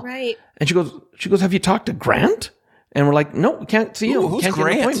going well. Right. And she goes, have you talked to Grant? And we're like, no, we can't see him. Who's can't Grant?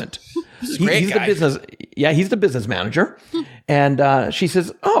 get an appointment. He's the business. Yeah, he's the business manager. And she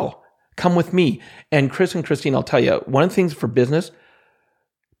says, oh, come with me. And Chris and Christine, I'll tell you, one of the things for business,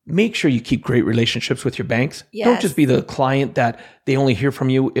 make sure you keep great relationships with your banks. Yes. Don't just be the client that they only hear from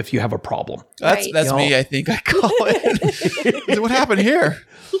you if you have a problem. That's me, I think I call it. What happened here?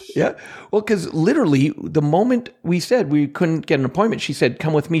 Yeah. Well, because literally the moment we said we couldn't get an appointment, she said,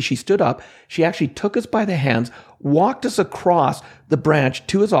 come with me. She stood up. She actually took us by the hands, walked us across the branch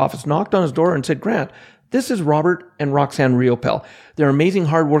to his office, knocked on his door and said, Grant, this is Robert and Roxanne Riopel. They're amazing,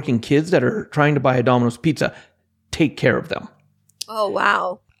 hardworking kids that are trying to buy a Domino's pizza. Take care of them. Oh,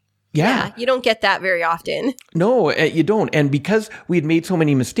 wow. Yeah. You don't get that very often. No, you don't. And because we had made so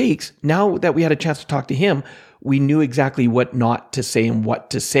many mistakes, now that we had a chance to talk to him, we knew exactly what not to say and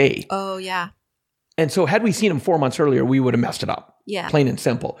what to say. Oh, yeah. And so had we seen him 4 months earlier, we would have messed it up. Yeah. Plain and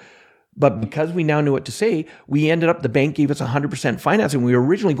simple. But because we now knew what to say, we ended up, the bank gave us 100% financing. We were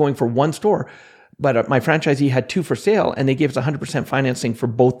originally going for one store, but my franchisee had 2 for sale, and they gave us 100% financing for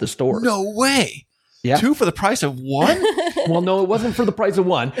both the stores. No way. Yeah. 2 for the price of 1? Well, no, it wasn't for the price of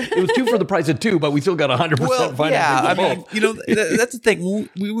 1. It was 2 for the price of 2, but we still got 100% financing. Yeah, I for mean, both. that's the thing. When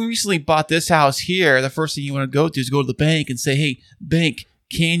we recently bought this house here, the first thing you want to go to is go to the bank and say, hey, bank,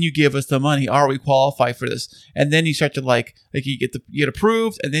 can you give us the money? Are we qualified for this? And then you start to like you get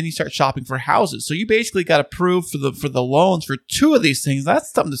approved, and then you start shopping for houses. So you basically got approved for the loans for 2 of these things.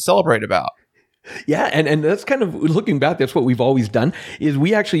 That's something to celebrate about. Yeah, and that's kind of, looking back, that's what we've always done, is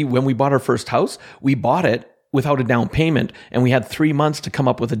we actually, when we bought our first house, we bought it without a down payment, and we had 3 months to come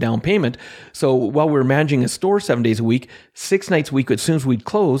up with a down payment. So while we were managing a store 7 days a week, 6 nights a week, as soon as we'd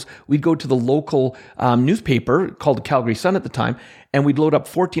close, we'd go to the local newspaper called the Calgary Sun at the time, and we'd load up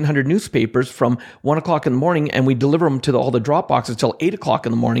 1,400 newspapers from 1 o'clock in the morning, and we'd deliver them to all the drop boxes till 8 o'clock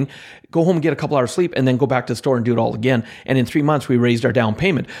in the morning, go home, get a couple hours sleep, and then go back to the store and do it all again. And in 3 months, we raised our down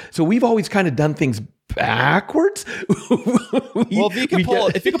payment. So we've always kind of done things backwards. Well, if you can pull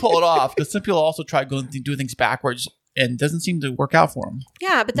it off, because some people also try going to do things backwards, and it doesn't seem to work out for them.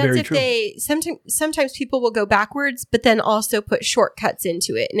 Yeah, but that's Very if true. they sometimes people will go backwards, but then also put shortcuts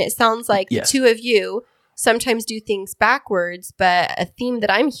into it. And it sounds like Yes. the 2 of you sometimes do things backwards, but a theme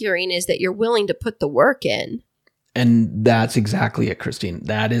that I'm hearing is that you're willing to put the work in. And that's exactly it, Christine.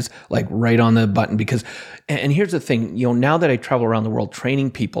 That is like right on the button, because, and here's the thing, now that I travel around the world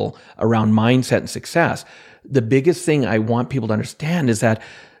training people around mindset and success, the biggest thing I want people to understand is that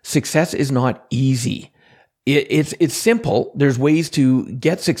success is not easy. It's simple. There's ways to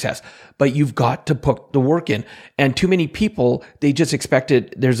get success, but you've got to put the work in. And too many people, they just expect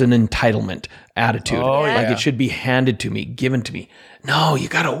it. There's an entitlement attitude. Oh, like yeah. it should be handed to me, given to me. No, you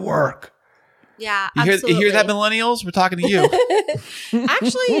got to work. Yeah, You absolutely. hear that, millennials? We're talking to you.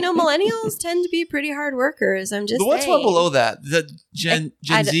 Actually, millennials tend to be pretty hard workers. I'm just But what's saying. one below that? The Gen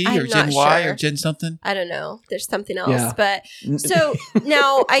Z I'm or Gen not Y sure. or Gen something? I don't know. There's something else. Yeah. But so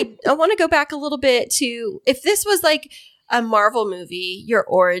now I want to go back a little bit to, if this was like a Marvel movie, your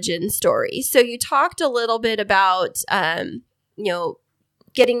origin story. So you talked a little bit about,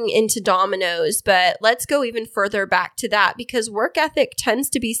 getting into dominoes, but let's go even further back to that, because work ethic tends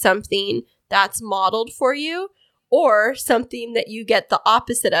to be something that's modeled for you or something that you get the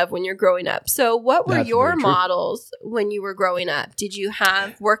opposite of when you're growing up. So what were That's your very true. models when you were growing up? Did you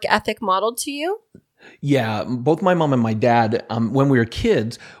have work ethic modeled to you? Yeah, both my mom and my dad, when we were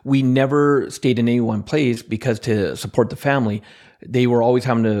kids, we never stayed in any one place because to support the family, they were always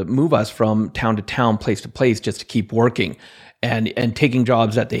having to move us from town to town, place to place, just to keep working and taking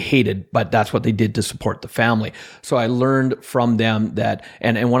jobs that they hated, but that's what they did to support the family. So I learned from them that,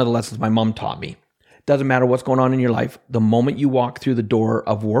 and one of the lessons my mom taught me, doesn't matter what's going on in your life, the moment you walk through the door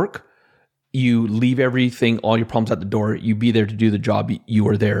of work, you leave everything, all your problems at the door. You be there to do the job you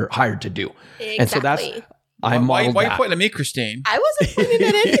were there hired to do. Exactly. And so that's, I Why modeled are you that. pointing at me, Christine? I wasn't pointing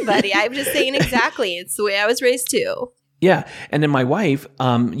at anybody. I'm just saying exactly. It's the way I was raised too. Yeah. And then my wife,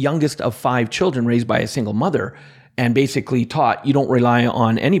 youngest of 5 children raised by a single mother, and basically taught you don't rely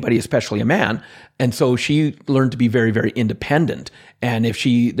on anybody, especially a man. And so she learned to be very, very independent. And if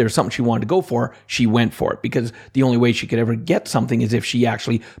there's something she wanted to go for, she went for it, because the only way she could ever get something is if she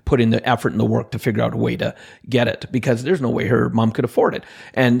actually put in the effort and the work to figure out a way to get it, because there's no way her mom could afford it.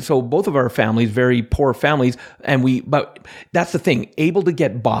 And so both of our families, very poor families, but that's the thing, able to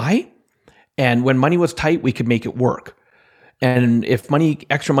get by. And when money was tight, we could make it work. And if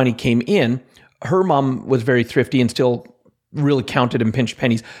extra money came in, her mom was very thrifty and still really counted and pinched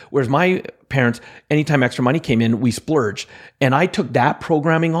pennies. Whereas my parents, anytime extra money came in, we splurged. And I took that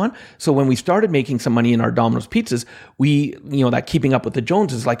programming on. So when we started making some money in our Domino's pizzas, that keeping up with the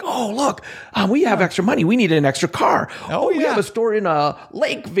Joneses, like, oh, look, we have extra money. We need an extra car. Oh, We have a store in a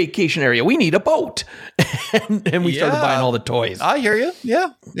lake vacation area. We need a boat. and we started Yeah. buying all the toys. I hear you.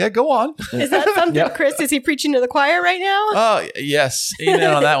 Yeah, go on. Is that something, Yep. Chris? Is he preaching to the choir right now? Oh, yes.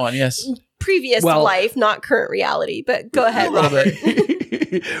 Amen on that one. Yes. Previous life, not current reality. But go ahead, A little Robert.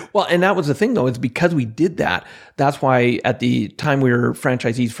 bit. Well, and that was the thing, though. It's because we did that. That's why at the time we were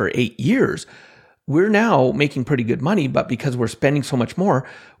franchisees for 8 years, we're now making pretty good money. But because we're spending so much more,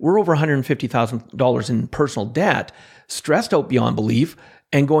 we're over $150,000 in personal debt, stressed out beyond belief,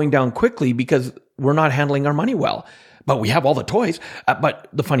 and going down quickly because we're not handling our money well. But we have all the toys. But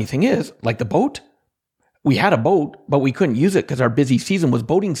the funny thing is, like the boat, we had a boat, but we couldn't use it because our busy season was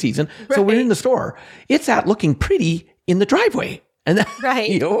boating season. So we're in the store. It's looking pretty in the driveway. And that,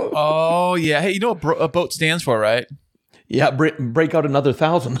 Right. Oh, yeah. Hey, you know what a boat stands for, right? Yeah, break out another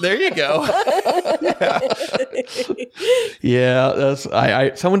 1,000. There you go. Yeah,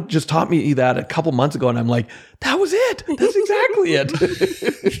 that's someone just taught me that a couple months ago, and I'm like, that was it. That's exactly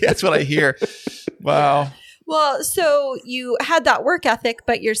it. That's what I hear. Wow. Well, so you had that work ethic,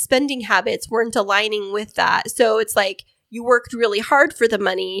 but your spending habits weren't aligning with that. So it's like you worked really hard for the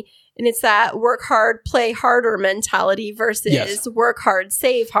money, and it's that work hard, play harder mentality versus Yes. work hard,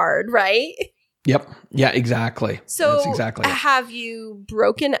 save hard, right? Yep. Yeah, exactly. So That's exactly it. have you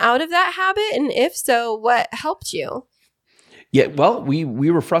broken out of that habit? And if so, what helped you? Yeah, well, we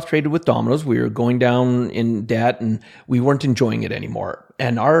were frustrated with Domino's. We were going down in debt and we weren't enjoying it anymore.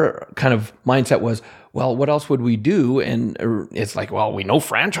 And our kind of mindset was, well, what else would we do? And it's like, well, we know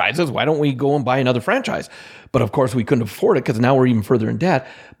franchises. Why don't we go and buy another franchise? But of course, we couldn't afford it because now we're even further in debt.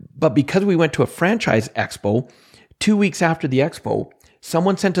 But because we went to a franchise expo, 2 weeks after the expo,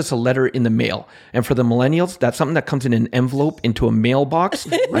 someone sent us a letter in the mail. And for the millennials, that's something that comes in an envelope into a mailbox,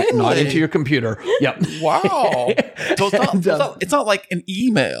 right? Not into your computer. Yep. Wow. So it's not like an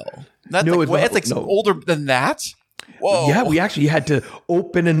email. That's No, it's it's not. No. older than that. Whoa. Yeah, we actually had to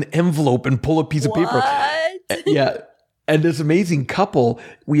open an envelope and pull a piece of paper. What? Yeah. And this amazing couple,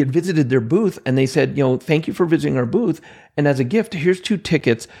 we had visited their booth and they said, thank you for visiting our booth. And as a gift, here's 2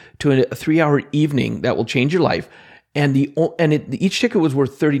 tickets to a 3-hour evening that will change your life. And each ticket was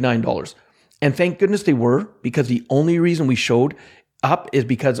worth $39. And thank goodness they were, because the only reason we showed up is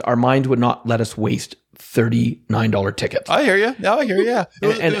because our minds would not let us waste $39 tickets. I hear you. Yeah, I hear you. Yeah. It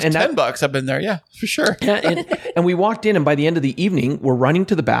was $10. I've been there. Yeah, for sure. And we walked in, and by the end of the evening, we're running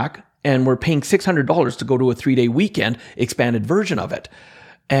to the back and we're paying $600 to go to a 3-day weekend expanded version of it.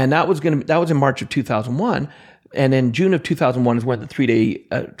 And that was in March of 2001. And in June of 2001 is when the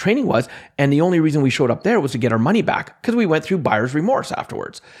 3-day training was. And the only reason we showed up there was to get our money back, because we went through buyer's remorse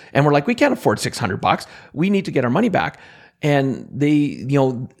afterwards. And we're like, we can't afford $600. We need to get our money back. And they,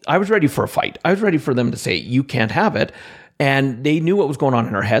 I was ready for a fight. I was ready for them to say, you can't have it. And they knew what was going on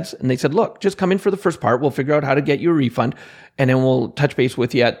in our heads. And they said, look, just come in for the first part. We'll figure out how to get you a refund. And then we'll touch base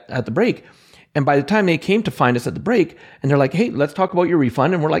with you at the break. And by the time they came to find us at the break, and they're like, hey, let's talk about your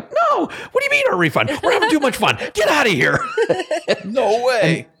refund. And we're like, no, what do you mean our refund? We're having too much fun. Get out of here. No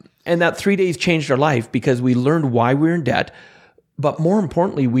way. And that 3 days changed our life, because we learned why we were in debt. But more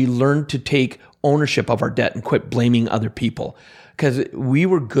importantly, we learned to take ownership of our debt and quit blaming other people, because we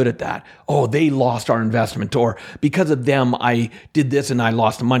were good at that. Oh, they lost our investment, or because of them, I did this and I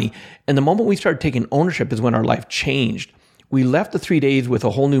lost the money. And the moment we started taking ownership is when our life changed. We left the 3 days with a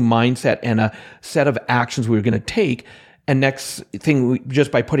whole new mindset and a set of actions we were going to take. And next thing,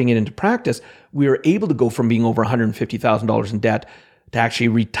 just by putting it into practice, we were able to go from being over $150,000 in debt to actually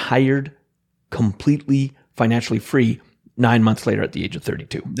retired, completely financially free 9 months later at the age of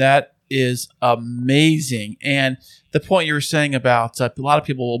 32. That is amazing. And the point you were saying about a lot of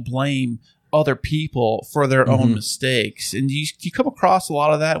people will blame other people for their own mistakes. And do you come across a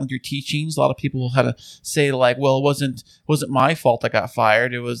lot of that with your teachings? A lot of people will kind of say like, well, it wasn't my fault I got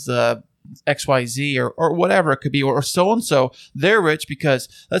fired. It was XYZ or whatever it could be, or so-and-so, they're rich because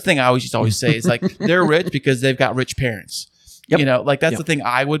that's the thing I used to always say is like, they're rich because they've got rich parents. Yep. That's the thing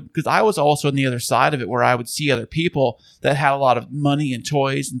because I was also on the other side of it, where I would see other people that had a lot of money and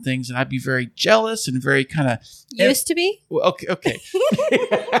toys and things, and I'd be very jealous and very kind of used to be. Okay,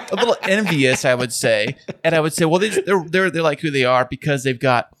 a little envious, I would say, and I would say, well, they're like who they are because they've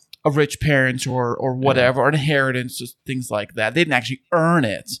got a rich parents or whatever, or an inheritance, just things like that. They didn't actually earn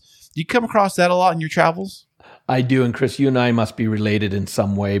it. Do you come across that a lot in your travels? I do. And Chris, you and I must be related in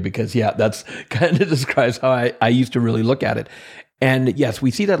some way, because that's kind of describes how I used to really look at it. And yes,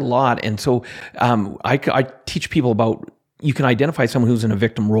 we see that a lot. And so I teach people about, you can identify someone who's in a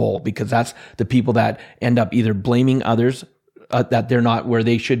victim role, because that's the people that end up either blaming others that they're not where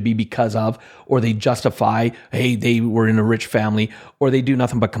they should be because of, or they justify, hey, they were in a rich family, or they do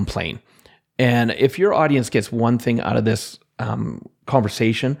nothing but complain. And if your audience gets one thing out of this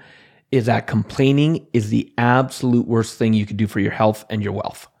conversation, is that complaining is the absolute worst thing you could do for your health and your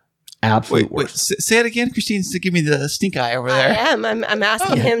wealth. Absolute worst. Wait, say it again. Christine's to give me the stink eye over there. I am. I'm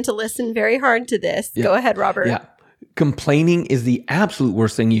asking him to listen very hard to this. Yeah. Go ahead, Robert. Yeah. Complaining is the absolute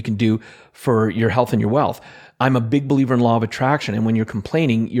worst thing you can do for your health and your wealth. I'm a big believer in law of attraction. And when you're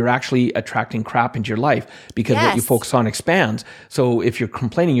complaining, you're actually attracting crap into your life, because what you focus on expands. So if you're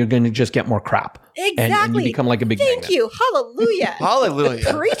complaining, you're going to just get more crap. Exactly. And you become like a big magnet. Thank you. Hallelujah.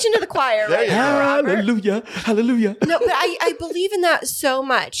 Hallelujah. Preaching to the choir right now, Robert. Hallelujah. Hallelujah. No, but I believe in that so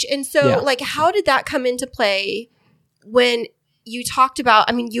much. And so like, how did that come into play when you talked about,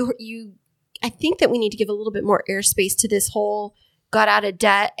 I mean, I think that we need to give a little bit more airspace to this whole got out of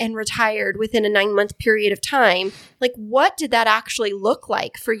debt and retired within a 9-month period of time. Like, what did that actually look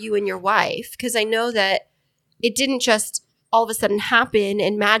like for you and your wife? Because I know that it didn't just all of a sudden happen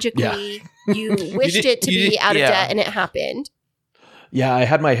and magically you wished it to be out of debt and it happened. Yeah, I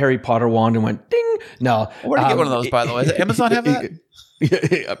had my Harry Potter wand and went ding. No. Where did you get one of those, by the way? Does Amazon have that?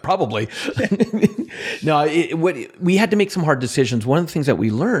 Yeah, probably. No, we had to make some hard decisions. One of the things that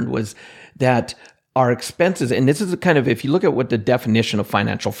we learned was that our expenses, and this is kind of, if you look at what the definition of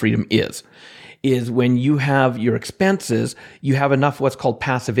financial freedom is when you have your expenses, you have enough what's called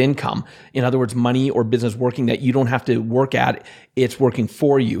passive income. In other words, money or business working that you don't have to work at, it's working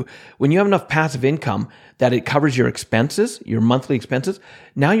for you. When you have enough passive income that it covers your expenses, your monthly expenses,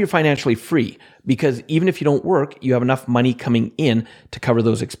 now you're financially free, because even if you don't work, you have enough money coming in to cover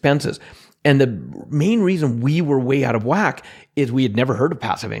those expenses. And the main reason we were way out of whack is we had never heard of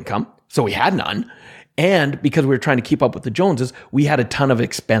passive income, so we had none. And because we were trying to keep up with the Joneses, we had a ton of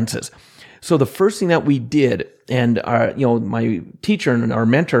expenses. So the first thing that we did, and my teacher and our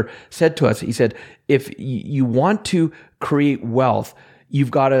mentor said to us, he said, if you want to create wealth, you've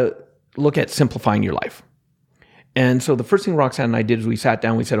got to look at simplifying your life. And so the first thing Roxanne and I did is we sat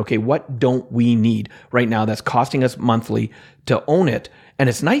down, we said, okay, what don't we need right now that's costing us monthly to own it? And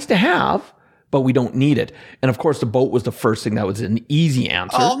it's nice to have, but we don't need it. And of course, the boat was the first thing that was an easy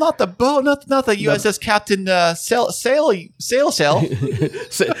answer. Oh, not the boat, not the USS Captain Sail.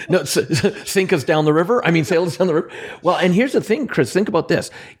 Sink us down the river. Sail us down the river. Well, and here's the thing, Chris, think about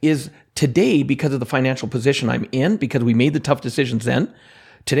this, is today, because of the financial position I'm in, because we made the tough decisions then,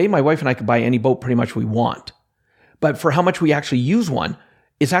 today my wife and I could buy any boat pretty much we want. But for how much we actually use one,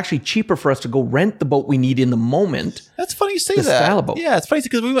 it's actually cheaper for us to go rent the boat we need in the moment. That's funny you say the that. Style boat. Yeah, it's funny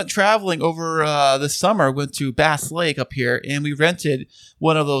because we went traveling over this summer, went to Bass Lake up here, and we rented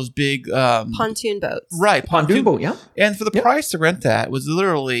one of those big pontoon boats. Right, pontoon boat, yeah. And for the price to rent that was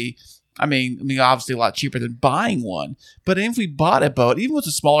literally, obviously a lot cheaper than buying one. But if we bought a boat, even with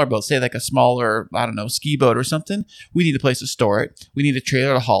a smaller boat, say like a smaller, ski boat or something, we need a place to store it. We need a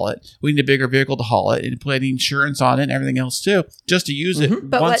trailer to haul it. We need a bigger vehicle to haul it and put any insurance on it and everything else too, just to use it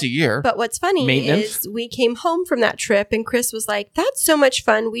once a year. But what's funny is we came home from that trip and Chris was like, that's so much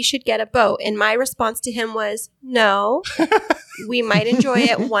fun. We should get a boat. And my response to him was, no, we might enjoy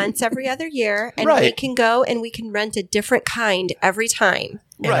it once every other year. And we can go and we can rent a different kind every time.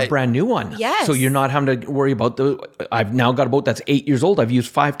 And a brand new one. Yes. So you're not having to worry about I've now got a boat that's 8 years old. I've used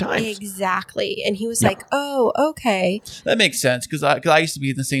 5 times. Exactly. And he was like, oh, okay. That makes sense because I used to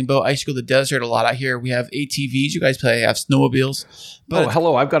be in the same boat. I used to go to the desert a lot out here. We have ATVs. You guys probably have snowmobiles. But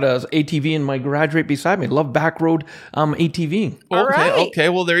hello. I've got an ATV in my garage right beside me. Love back road ATV. Okay.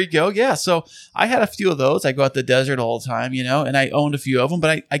 Well, there you go. Yeah. So I had a few of those. I go out the desert all the time, and I owned a few of them.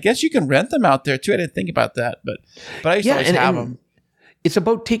 But I guess you can rent them out there too. I didn't think about that. But I used to always have them. It's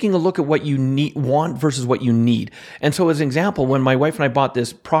about taking a look at what you want versus what you need. And so as an example, when my wife and I bought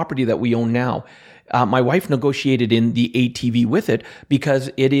this property that we own now, my wife negotiated in the ATV with it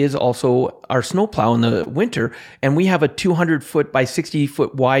because it is also our snowplow in the winter. And we have a 200-foot by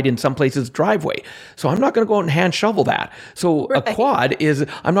 60-foot wide, in some places, driveway. So I'm not going to go out and hand shovel that. So a quad is,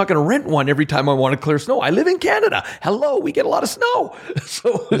 I'm not going to rent one every time I want to clear snow. I live in Canada. Hello, we get a lot of snow.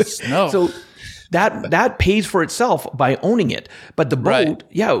 So that pays for itself by owning it. But the boat,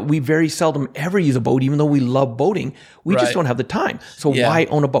 we very seldom ever use a boat, even though we love boating. We just don't have the time. So why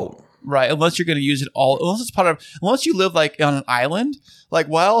own a boat? Right. Unless you're going to use it all, unless you live like on an island, like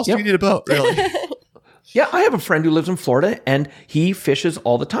why else do you need a boat, really? Yeah, I have a friend who lives in Florida and he fishes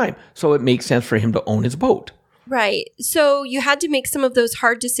all the time. So it makes sense for him to own his boat. Right. So you had to make some of those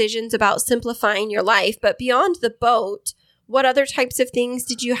hard decisions about simplifying your life. But beyond the boat, what other types of things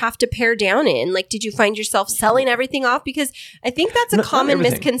did you have to pare down in? Like, did you find yourself selling everything off? Because I think that's a common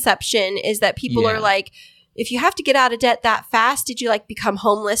misconception is that people are like, if you have to get out of debt that fast, did you become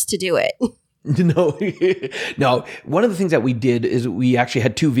homeless to do it? No. One of the things that we did is we actually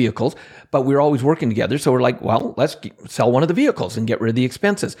had 2 vehicles, but we were always working together. So we're like, well, let's sell one of the vehicles and get rid of the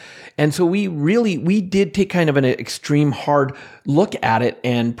expenses. And so we did take kind of an extreme hard look at it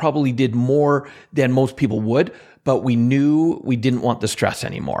and probably did more than most people would. But we knew we didn't want the stress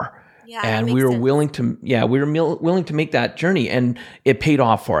anymore. Yeah, and we were willing to, willing to make that journey, and it paid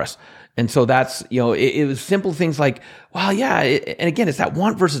off for us. And so that's, it was simple things like, well, yeah. And again, it's that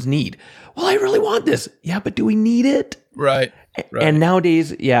want versus need. Well, I really want this. Yeah, but do we need it? Right. And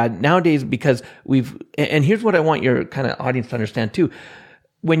nowadays, because and here's what I want your kind of audience to understand too.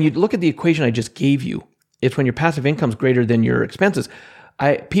 When you look at the equation I just gave you, it's when your passive income is greater than your expenses.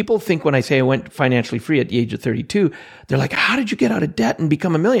 People think when I say I went financially free at the age of 32, they're like, how did you get out of debt and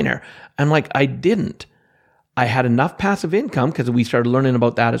become a millionaire? I'm like, I didn't. I had enough passive income, because we started learning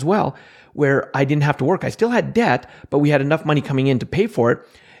about that as well, where I didn't have to work. I still had debt, but we had enough money coming in to pay for it.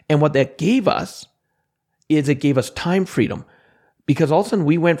 And what that gave us is it gave us time freedom, because all of a sudden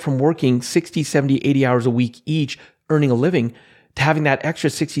we went from working 60, 70, 80 hours a week each, earning a living, to having that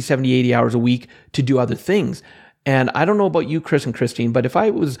extra 60, 70, 80 hours a week to do other things. And I don't know about you, Chris and Christine, but if I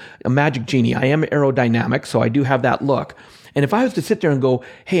was a magic genie, I am aerodynamic, so I do have that look. And if I was to sit there and go,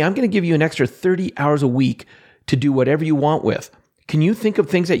 hey, I'm going to give you an extra 30 hours a week to do whatever you want with, can you think of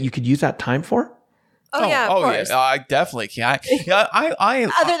things that you could use that time for? Oh, yeah, of course. Yeah, I definitely can.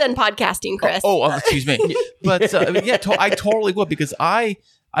 Other than podcasting, Chris. Excuse me. But I totally would, because I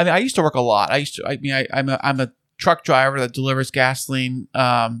used to work a lot. I'm a truck driver that delivers gasoline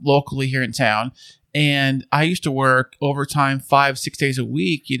locally here in town. And I used to work overtime 5-6 days a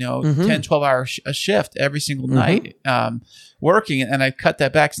week, 10, 12 hour a shift every single night working. And I cut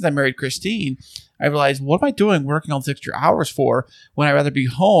that back. Since I married Christine, I realized, what am I doing working all these extra hours for when I'd rather be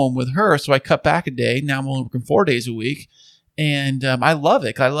home with her? So I cut back a day. Now I'm only working 4 days a week. And I love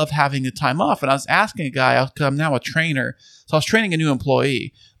it, 'cause I love having the time off. And I was asking a guy, because I'm now a trainer. So I was training a new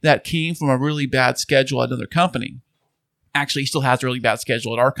employee that came from a really bad schedule at another company. Actually, he still has a really bad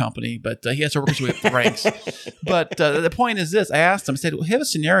schedule at our company, but he has to work his way up the ranks. But the point is this. I asked him, I said, well, have a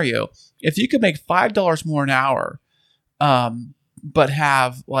scenario. If you could make $5 more an hour, but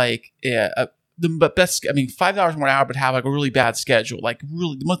have like $5 more an hour, but have like a really bad schedule. Like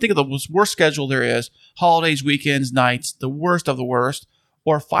really, think of the worst schedule there is: holidays, weekends, nights, the worst of the worst.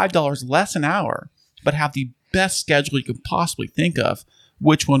 Or $5 less an hour, but have the best schedule you could possibly think of.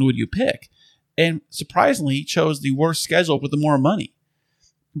 Which one would you pick? And surprisingly, he chose the worst schedule with the more money.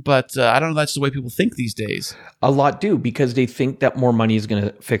 But I don't know if that's the way people think these days. A lot do, because they think that more money is going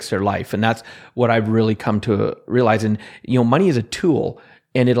to fix their life. And that's what I've really come to realize. And, money is a tool,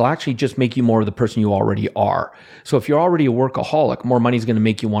 and it'll actually just make you more of the person you already are. So if you're already a workaholic, more money is going to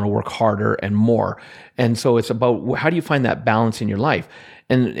make you want to work harder and more. And so it's about, how do you find that balance in your life?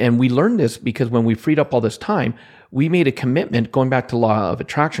 And we learned this because when we freed up all this time, we made a commitment, going back to law of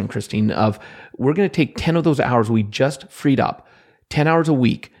attraction, Christine, of we're going to take 10 of those hours we just freed up, 10 hours a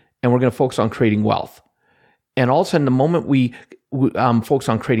week, and we're going to focus on creating wealth. And all of a sudden, the moment we focused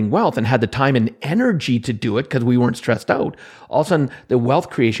on creating wealth and had the time and energy to do it because we weren't stressed out, all of a sudden, the wealth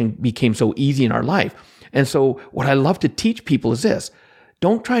creation became so easy in our life. And so what I love to teach people is this: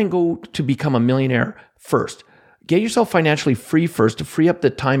 don't try and go to become a millionaire first. Get yourself financially free first to free up the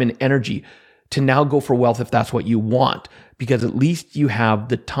time and energy to now go for wealth if that's what you want, because at least you have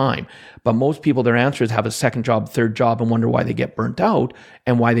the time. But most people, their answer is have a second job, third job, and wonder why they get burnt out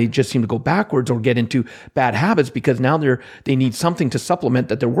and why they just seem to go backwards or get into bad habits, because now they need something to supplement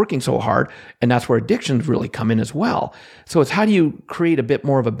that they're working so hard. And that's where addictions really come in as well. So it's how do you create a bit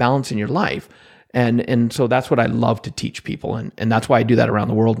more of a balance in your life? And so that's what I love to teach people. And that's why I do that around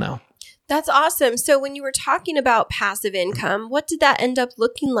the world now. That's awesome. So when you were talking about passive income, what did that end up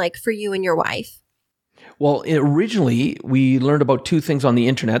looking like for you and your wife? Well, originally, we learned about two things on the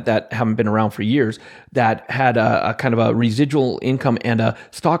internet that haven't been around for years that had a kind of a residual income and a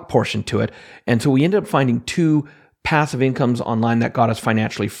stock portion to it. And so we ended up finding two passive incomes online that got us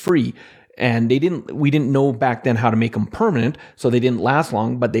financially free. And we didn't know back then how to make them permanent, so they didn't last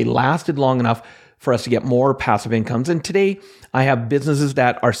long, but they lasted long enough for us to get more passive incomes. And today I have businesses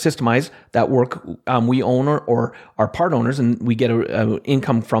that are systemized that work. We own or are part owners, and we get a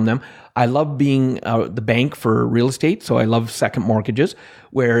income from them. I love being the bank for real estate. So I love second mortgages,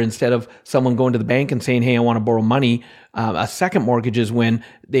 where instead of someone going to the bank and saying, hey, I want to borrow money, a second mortgage is when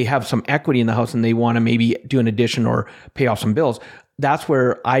they have some equity in the house and they want to maybe do an addition or pay off some bills. That's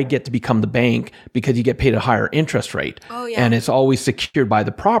where I get to become the bank, because you get paid a higher interest rate. Oh, yeah. And it's always secured by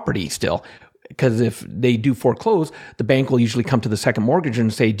the property still. Because if they do foreclose, the bank will usually come to the second mortgage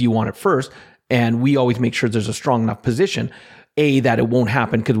and say, do you want it first? And we always make sure there's a strong enough position, that it won't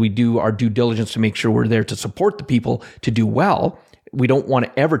happen, because we do our due diligence to make sure we're there to support the people to do well. We don't want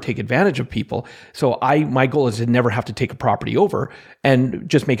to ever take advantage of people. So my goal is to never have to take a property over, and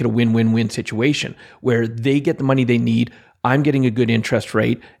just make it a win-win-win situation where they get the money they need, I'm getting a good interest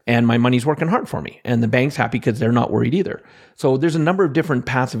rate, and my money's working hard for me. And the bank's happy because they're not worried either. So there's a number of different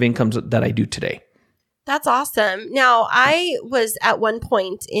passive incomes that I do today. That's awesome. Now, I was at one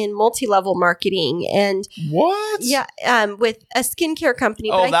point in multi-level marketing, and what? Yeah, with a skincare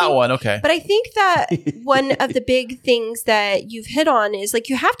company. Oh, one. Okay. But I think that one of the big things that you've hit on is like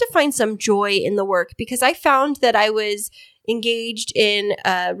you have to find some joy in the work, because I found that I was engaged in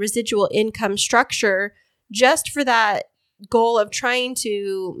a residual income structure just for that goal of trying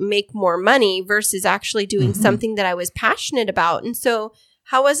to make more money versus actually doing something that I was passionate about. And so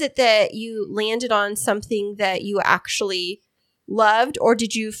how was it that you landed on something that you actually loved, or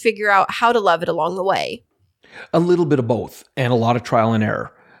did you figure out how to love it along the way? A little bit of both, and a lot of trial and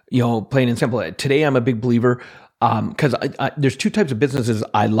error, plain and simple. Today, I'm a big believer because there's two types of businesses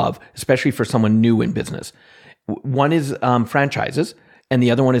I love, especially for someone new in business. One is franchises, and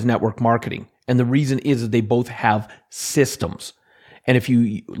the other one is network marketing. And the reason is that they both have systems. And if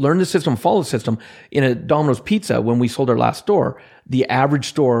you learn the system, follow the system, in a Domino's Pizza, when we sold our last store, the average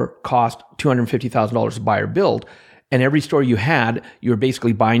store cost $250,000 to buy or build. And every store you had, you were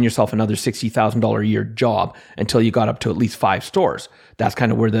basically buying yourself another $60,000 a year job until you got up to at least 5 stores. That's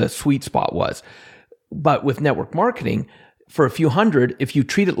kind of where the sweet spot was. But with network marketing, for a few hundred, if you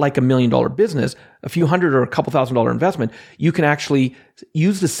treat it like $1 million business, a few hundred or a couple $1,000 investment, you can actually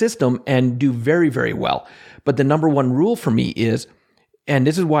use the system and do very, very well. But the number one rule for me is, and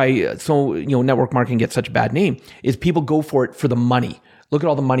this is why network marketing gets such a bad name, is people go for it for the money. Look at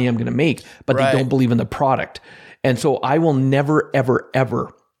all the money I'm going to make, but they don't believe in the product. And so I will never, ever,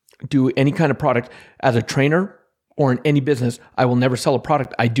 ever do any kind of product as a trainer or in any business. I will never sell a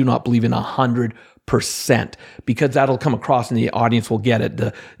product I do not believe in 100%, because that'll come across and the audience will get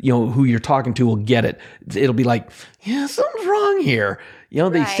it. Who you're talking to will get it. It'll be like, yeah, something's wrong here.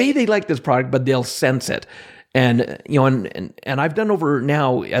 They say they like this product, but they'll sense it. And I've done over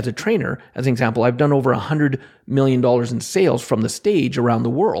now as a trainer, as an example, I've done over $100 million in sales from the stage around the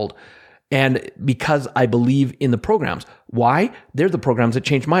world. And because I believe in the programs. Why? They're the programs that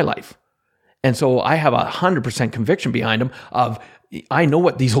changed my life. And so I have 100% conviction behind them of, I know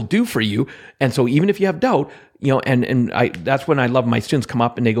what these will do for you. And so even if you have doubt, that's when I love my students come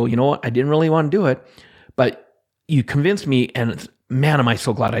up and they go, you know what? I didn't really want to do it, but you convinced me, and man, am I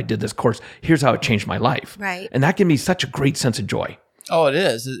so glad I did this course. Here's how it changed my life. Right. And that gives me such a great sense of joy. Oh, it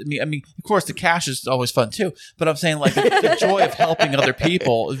is. I mean, of course, the cash is always fun too. But I'm saying, like, the joy of helping other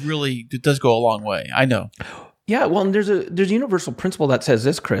people it does go a long way. I know. Yeah. Well, and there's a universal principle that says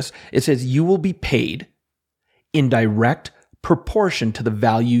this, Chris. It says you will be paid in direct proportion to the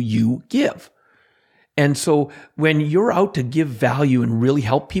value you give. And so when you're out to give value and really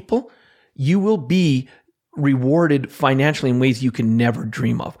help people, you will be rewarded financially in ways you can never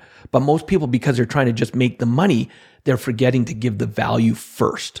dream of. But most people, because they're trying to just make the money, they're forgetting to give the value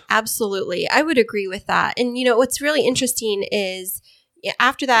first. Absolutely. I would agree with that. And what's really interesting is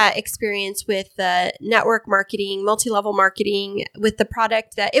after that experience with the network marketing, multi-level marketing, with the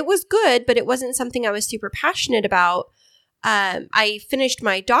product, that it was good, but it wasn't something I was super passionate about. I finished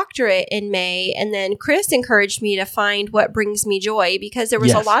my doctorate in May, and then Chris encouraged me to find what brings me joy, because there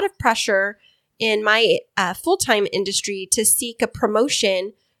was a lot of pressure in my full-time industry to seek a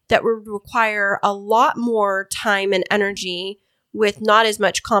promotion that would require a lot more time and energy with not as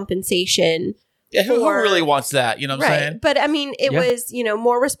much compensation. Yeah, who really wants that? You know what I'm saying? But I mean, it was,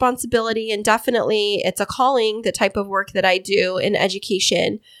 more responsibility, and definitely it's a calling, the type of work that I do in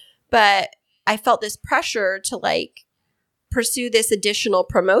education. But I felt this pressure to pursue this additional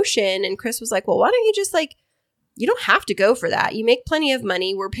promotion. And Chris was like, well, why don't you just you don't have to go for that. You make plenty of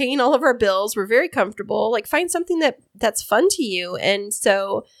money. We're paying all of our bills. We're very comfortable. Find something that's fun to you. And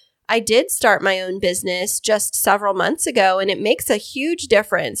so I did start my own business just several months ago, and it makes a huge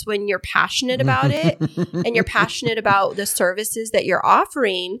difference when you're passionate about it and you're passionate about the services that you're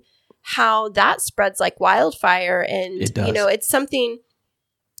offering, how that spreads like wildfire. And, it does. It's something,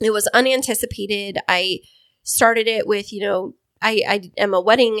 it was unanticipated. I started it with, I am a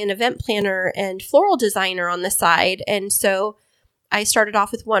wedding and event planner and floral designer on the side. And so I started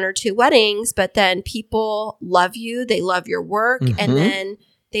off with 1 or 2 weddings, but then people love you. They love your work. Mm-hmm. And then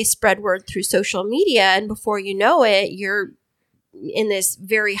they spread word through social media. And before you know it, you're in this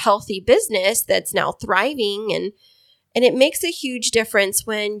very healthy business that's now thriving. And it makes a huge difference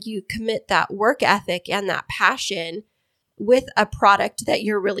when you commit that work ethic and that passion with a product that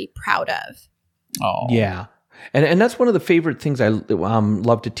you're really proud of. Oh, yeah. And that's one of the favorite things I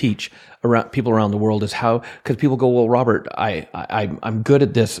love to teach around people around the world is how, because people go, well, Robert, I'm good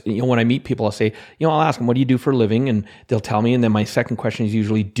at this. When I meet people, I'll say, I'll ask them, what do you do for a living? And they'll tell me. And then my second question is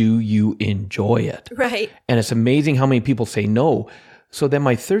usually, do you enjoy it? Right. And it's amazing how many people say no. So then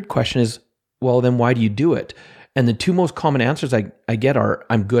my third question is, well, then why do you do it? And the 2 most common answers I get are,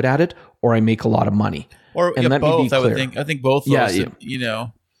 I'm good at it, or I make a lot of money. Or and both, I would think. I think both of those,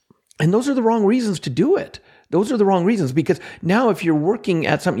 And those are the wrong reasons to do it. Those are the wrong reasons, because now if you're working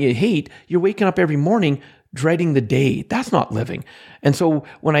at something you hate, you're waking up every morning dreading the day. That's not living. And so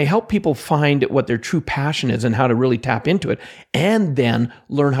when I help people find what their true passion is and how to really tap into it, and then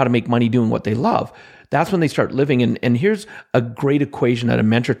learn how to make money doing what they love, that's when they start living. And here's a great equation that a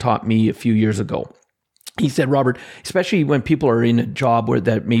mentor taught me a few years ago. He said, Robert, especially when people are in a job where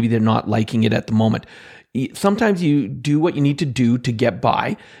that maybe they're not liking it at the moment, sometimes you do what you need to do to get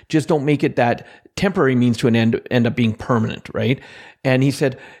by. Just don't make it that temporary means to an end up being permanent, right? And he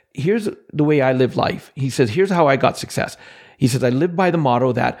said, here's the way I live life. He says, here's how I got success. He says, I live by the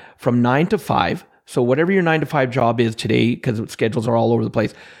motto that from 9 to 5, so whatever your 9 to 5 job is today, because schedules are all over the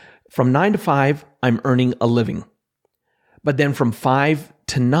place, From 9 to 5, I'm earning a living. But then from 5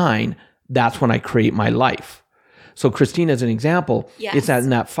 to 9, that's when I create my life. So Christine, as an example, it's that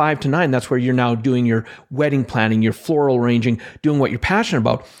in that 5 to 9, that's where you're now doing your wedding planning, your floral arranging, doing what you're passionate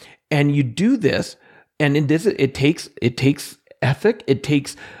about. And you do this, and it takes ethic. It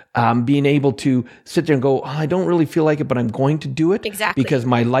takes being able to sit there and go, I don't really feel like it, but I'm going to do it. Exactly. Because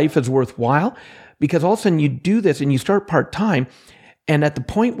my life is worthwhile. Because all of a sudden you do this and you start part-time. And at the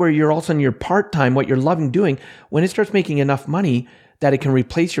point where you're all of a sudden you're part-time, what you're loving doing, when it starts making enough money that it can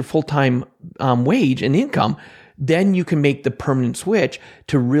replace your full-time wage and income, then you can make the permanent switch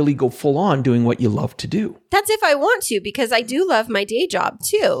to really go full on doing what you love to do. That's if I want to, because I do love my day job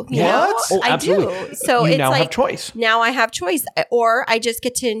too. You know? Oh, I absolutely. do. So you it's now like have choice. now I have choice, or I just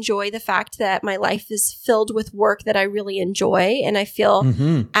get to enjoy the fact that my life is filled with work that I really enjoy and I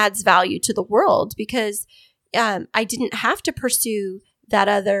feel adds value to the world, because I didn't have to pursue that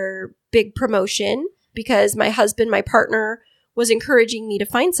other big promotion because my husband, my partner, was encouraging me to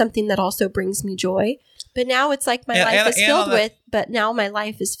find something that also brings me joy. But now it's like my life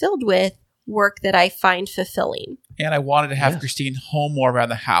is filled with work that I find fulfilling. And I wanted to have Christine home more around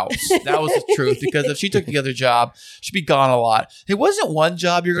the house. That was the truth. Because if she took the other job, she'd be gone a lot. It wasn't one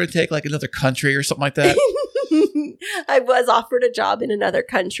job you're going to take, like another country or something like that. I was offered a job in another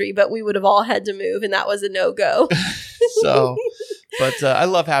country, but we would have all had to move, and that was a no-go. But I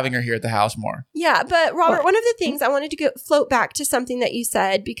love having her here at the house more. Yeah, but Robert, one of the things I wanted to float back to something that you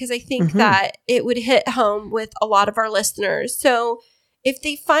said, because I think that it would hit home with a lot of our listeners. So if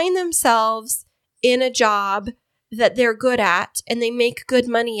they find themselves in a job that they're good at and they make good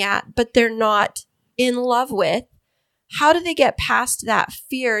money at, but they're not in love with, how do they get past that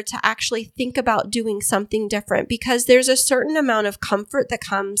fear to actually think about doing something different? Because there's a certain amount of comfort that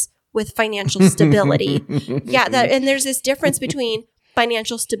comes with financial stability. And there's this difference between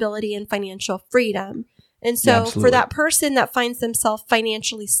financial stability and financial freedom. And so for that person that finds themselves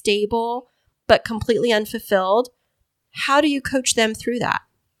financially stable, but completely unfulfilled, how do you coach them through that?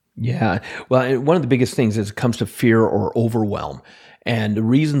 Yeah. Well, one of the biggest things is it comes to fear or overwhelm. And the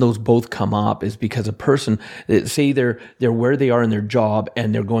reason those both come up is because a person, say they're where they are in their job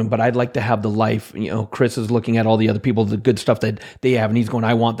and they're going, but I'd like to have the life, Chris is looking at all the other people, the good stuff that they have, and he's going,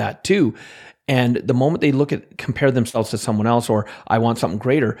 I want that too. And the moment they compare themselves to someone else, or I want something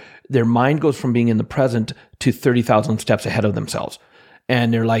greater, their mind goes from being in the present to 30,000 steps ahead of themselves.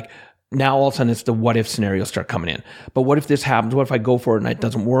 And they're like, now all of a sudden it's the what if scenarios start coming in. But what if this happens? What if I go for it and it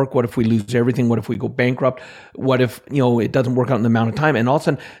doesn't work? What if we lose everything? What if we go bankrupt? What if, it doesn't work out in the amount of time? And all of a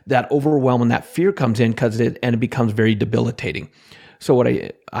sudden that overwhelm and that fear comes in and it becomes very debilitating. So what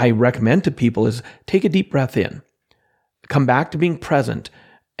I recommend to people is take a deep breath in, come back to being present.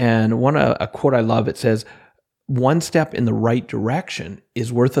 And a quote I love, it says, one step in the right direction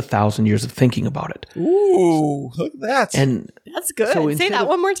is worth 1,000 years of thinking about it. Ooh, look at that. And that's good. So say that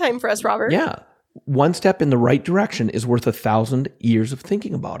one more time for us, Robert. Yeah. One step in the right direction is worth 1,000 years of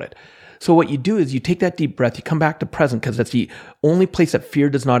thinking about it. So what you do is you take that deep breath, you come back to present, because that's the only place that fear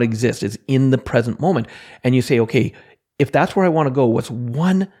does not exist, is in the present moment. And you say, okay, if that's where I want to go, what's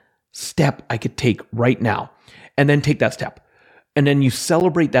one step I could take right now? And then take that step. And then you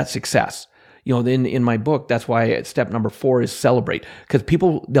celebrate that success. In my book, that's why step number 4 is celebrate. Because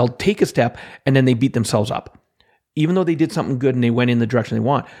they'll take a step and then they beat themselves up, even though they did something good and they went in the direction they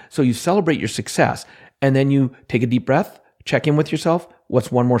want. So you celebrate your success and then you take a deep breath, check in with yourself.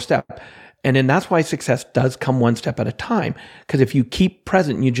 What's one more step? And then that's why success does come one step at a time. Because if you keep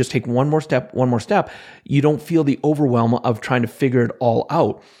present and you just take one more step, you don't feel the overwhelm of trying to figure it all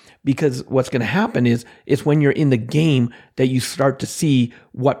out. Because what's going to happen is it's when you're in the game that you start to see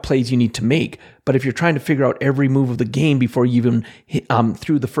what plays you need to make. But if you're trying to figure out every move of the game before you even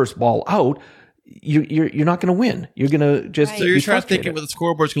threw the first ball out, you're not going to win. You're going to just So you're trying to think of what the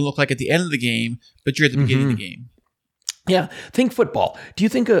scoreboard's going to look like at the end of the game, but you're at the beginning of the game. Yeah, think football. Do you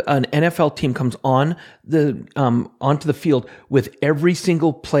think an NFL team comes onto the field with every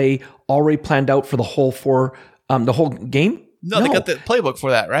single play already planned out for the whole game? No, they got the playbook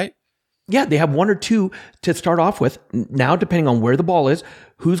for that, right? Yeah, they have one or two to start off with. Now, depending on where the ball is,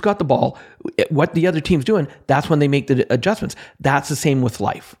 who's got the ball, what the other team's doing, that's when they make the adjustments. That's the same with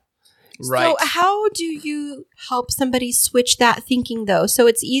life. Right. So how do you help somebody switch that thinking, though? So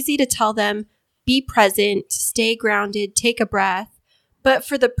it's easy to tell them, be present, stay grounded, take a breath. But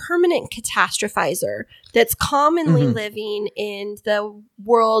for the permanent catastrophizer that's commonly living in the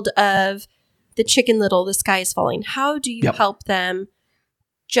world of the Chicken Little, the sky is falling, how do you help them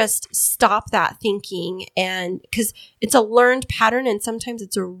just stop that thinking? And because it's a learned pattern and sometimes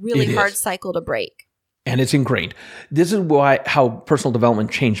it's a really hard cycle to break. And it's ingrained. This is how personal development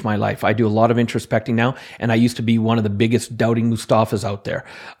changed my life. I do a lot of introspecting now, and I used to be one of the biggest doubting Mustafas out there.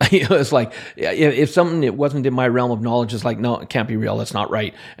 It's like, if something that wasn't in my realm of knowledge is like, no, it can't be real. That's not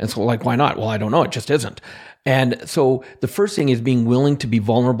right. And so like, why not? Well, I don't know. It just isn't. And so the first thing is being willing to be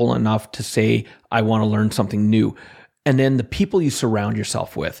vulnerable enough to say, I want to learn something new. And then the people you surround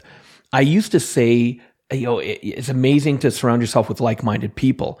yourself with. I used to say, it's amazing to surround yourself with like-minded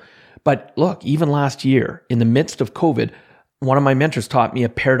people. But look, even last year, in the midst of COVID, one of my mentors taught me a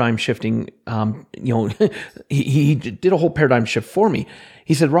paradigm shifting, he did a whole paradigm shift for me.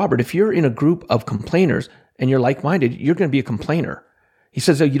 He said, Robert, if you're in a group of complainers and you're like-minded, you're going to be a complainer. He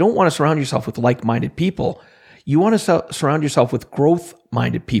says, you don't want to surround yourself with like-minded people. You want to surround yourself with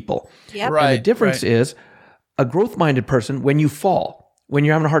growth-minded people. Yep. Right, And the difference is a growth-minded person, when you fall, when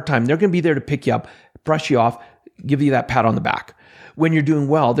you're having a hard time, they're going to be there to pick you up, brush you off, give you that pat on the back. When you're doing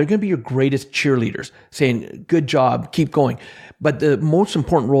well, they're going to be your greatest cheerleaders, saying, good job, keep going. But the most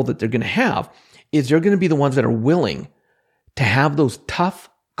important role that they're going to have is they're going to be the ones that are willing to have those tough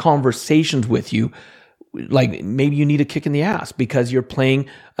conversations with you. Like maybe you need a kick in the ass because you're playing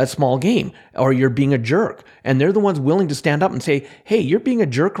a small game or you're being a jerk. And they're the ones willing to stand up and say, hey, you're being a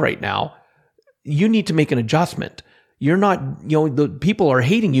jerk right now. You need to make an adjustment. You're not, the people are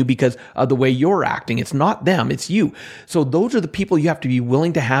hating you because of the way you're acting. It's not them, it's you. So those are the people you have to be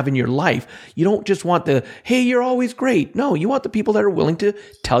willing to have in your life. You don't just want hey, you're always great. No, you want the people that are willing to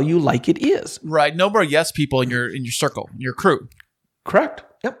tell you like it is. Right. No more yes people in your circle, your crew. Correct.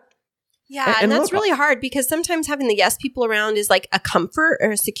 Yep. Yeah, and that's really hard because sometimes having the yes people around is like a comfort or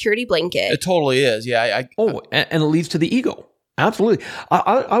a security blanket. It totally is. Yeah. And it leads to the ego. Absolutely.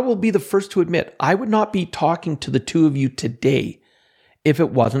 I will be the first to admit, I would not be talking to the two of you today if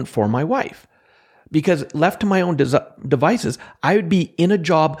it wasn't for my wife. Because left to my own devices, I would be in a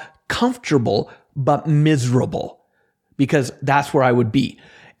job comfortable but miserable because that's where I would be.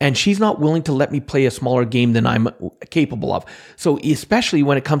 And she's not willing to let me play a smaller game than I'm capable of. So especially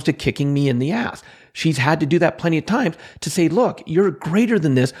when it comes to kicking me in the ass. She's had to do that plenty of times to say, look, you're greater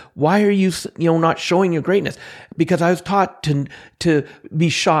than this. Why are you, not showing your greatness? Because I was taught to be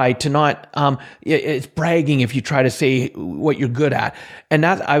shy, to not, it's bragging if you try to say what you're good at. And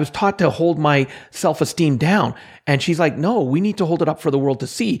that I was taught to hold my self-esteem down. And she's like, no, we need to hold it up for the world to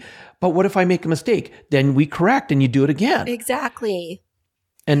see. But what if I make a mistake? Then we correct and you do it again. Exactly.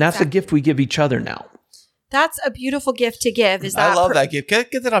 And that's a gift we give each other now. That's a beautiful gift to give. I love that gift. Can I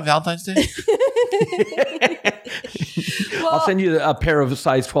get that on Valentine's Day? I'll send you a pair of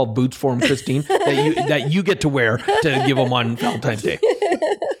size 12 boots for him, Christine, that you get to wear to give him on Valentine's Day.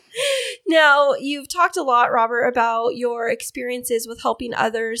 Now, you've talked a lot, Robert, about your experiences with helping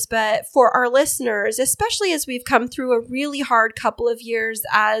others, but for our listeners, especially as we've come through a really hard couple of years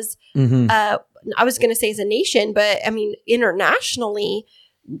as, I was going to say as a nation, but I mean, internationally,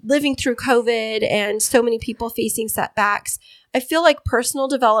 living through COVID and so many people facing setbacks, I feel like personal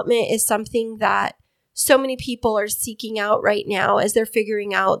development is something that so many people are seeking out right now as they're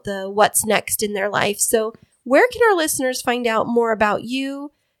figuring out the what's next in their life. So where can our listeners find out more about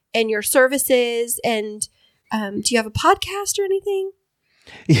you and your services? And do you have a podcast or anything?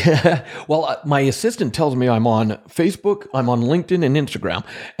 Yeah. Well, my assistant tells me I'm on Facebook, I'm on LinkedIn and Instagram.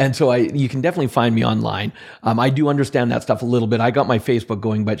 And so you can definitely find me online. I do understand that stuff a little bit. I got my Facebook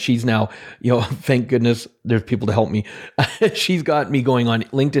going, but she's now, thank goodness there's people to help me. She's got me going on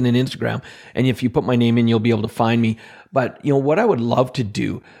LinkedIn and Instagram. And if you put my name in, you'll be able to find me. But, what I would love to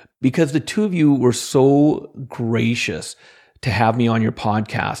do, because the two of you were so gracious to have me on your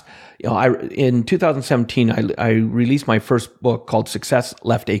podcast. In 2017, I released my first book called Success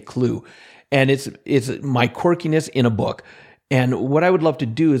Left a Clue. And it's my quirkiness in a book. And what I would love to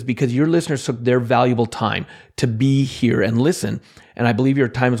do is, because your listeners took their valuable time to be here and listen, and I believe your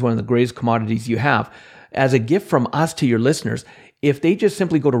time is one of the greatest commodities you have, as a gift from us to your listeners, if they just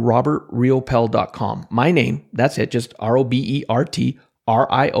simply go to robertriopel.com, my name, that's it, just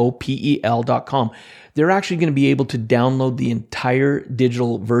RobertRiopel.com, they're actually going to be able to download the entire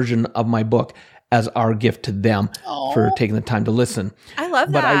digital version of my book as our gift to them for taking the time to listen. I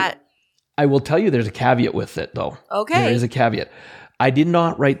love that. I will tell you there's a caveat with it, though. Okay. There is a caveat. I did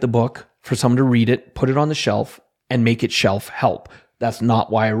not write the book for someone to read it, put it on the shelf, and make it shelf help. That's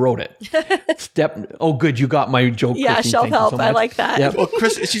not why I wrote it. Good, you got my joke. Yeah, Christine. shelf Thank you help. so much. I like that. Yeah. Well,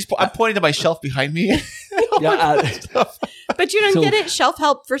 Chris, I'm pointing to my shelf behind me. But you don't get it? Shelf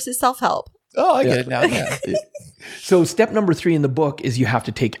help versus self-help. Oh, I get it now. Yeah. So step number 3 in the book is you have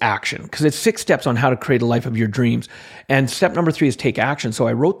to take action, because it's 6 steps on how to create a life of your dreams. And step number 3 is take action. So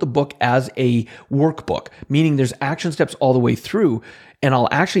I wrote the book as a workbook, meaning there's action steps all the way through. And I'll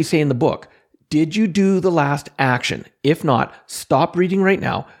actually say in the book, Did you do the last action? If not, stop reading right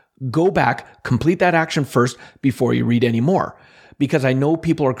now. Go back, complete that action first before you read any more. Because I know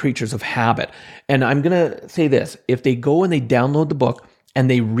people are creatures of habit. And I'm going to say this. If they go and they download the book and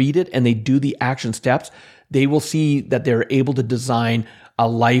they read it and they do the action steps, they will see that they're able to design a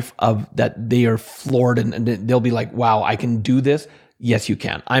life of that they are floored and they'll be like, wow, I can do this. Yes, you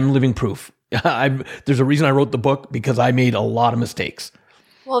can. I'm living proof. There's a reason I wrote the book, because I made a lot of mistakes.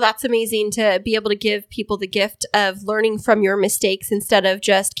 Well, that's amazing to be able to give people the gift of learning from your mistakes instead of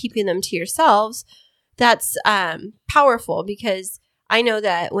just keeping them to yourselves. That's powerful, because I know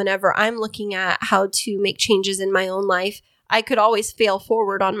that whenever I'm looking at how to make changes in my own life, I could always fail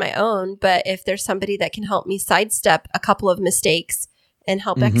forward on my own. But if there's somebody that can help me sidestep a couple of mistakes and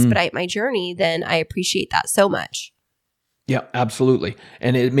help expedite my journey, then I appreciate that so much. Yeah, absolutely.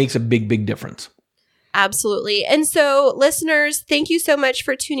 And it makes a big, big difference. Absolutely. And so, listeners, thank you so much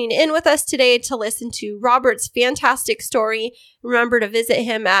for tuning in with us today to listen to Robert's fantastic story. Remember to visit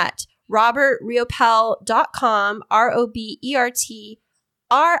him at robertriopel.com,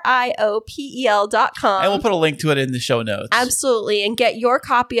 RobertRiopel.com. And we'll put a link to it in the show notes. Absolutely. And get your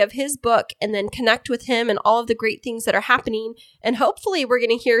copy of his book and then connect with him and all of the great things that are happening. And hopefully we're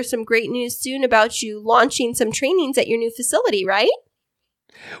going to hear some great news soon about you launching some trainings at your new facility, right?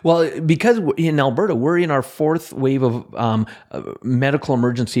 Well, because in Alberta, we're in our fourth wave of medical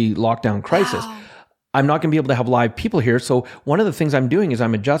emergency lockdown crisis. Wow. I'm not going to be able to have live people here. So one of the things I'm doing is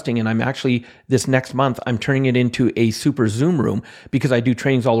I'm adjusting, and I'm actually, this next month, I'm turning it into a super Zoom room, because I do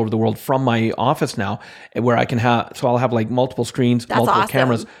trainings all over the world from my office now, where I can have, so I'll have like multiple screens, multiple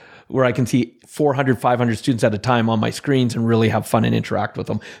cameras, where I can see 400, 500 students at a time on my screens and really have fun and interact with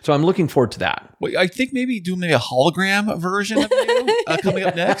them. So I'm looking forward to that. Wait, I think maybe a hologram version of you coming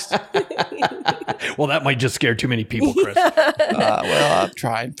up next. Well, that might just scare too many people, Chris. Well, I'm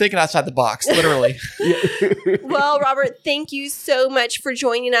trying. Thinking outside the box, literally. Well, Robert, thank you so much for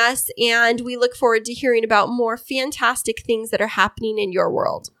joining us. And we look forward to hearing about more fantastic things that are happening in your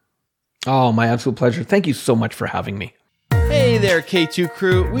world. Oh, my absolute pleasure. Thank you so much for having me. Hey there, K2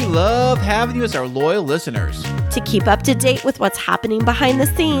 crew. We love having you as our loyal listeners. To keep up to date with what's happening behind the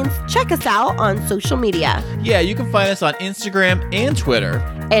scenes, check us out on social media. Yeah, you can find us on Instagram and Twitter.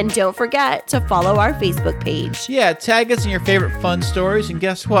 And don't forget to follow our Facebook page. Yeah, tag us in your favorite fun stories, and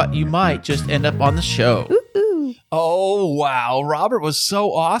guess what? You might just end up on the show. Ooh. Oh, wow. Robert was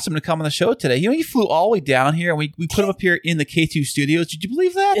so awesome to come on the show today. You know, he flew all the way down here, and we put him up here in the K2 studios. Did you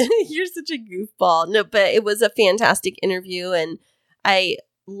believe that? You're such a goofball. No, but it was a fantastic interview, and I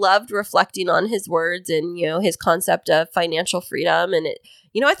loved reflecting on his words and, you know, his concept of financial freedom. And,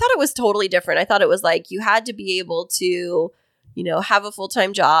 I thought it was totally different. I thought it was like you had to be able to, have a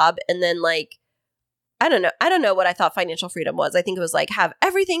full-time job and then like, I don't know what I thought financial freedom was. I think it was like have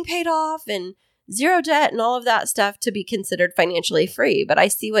everything paid off and zero debt and all of that stuff to be considered financially free. But I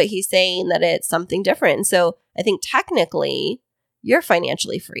see what he's saying, that it's something different. So I think technically you're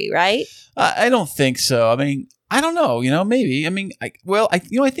financially free, right? I don't think so. I mean, I don't know, maybe. I mean, I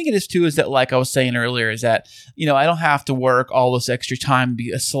think it is too, is that like I was saying earlier, is that, I don't have to work all this extra time,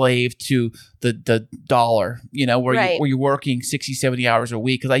 be a slave to the dollar, where you're working 60, 70 hours a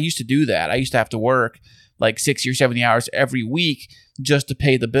week. Because I used to do that. I used to have to work like 60 or 70 hours every week just to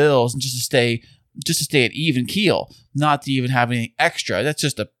pay the bills and just to stay at even keel, not to even have any extra. That's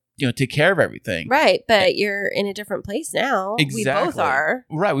just take care of everything. Right. But you're in a different place now. Exactly. We both are.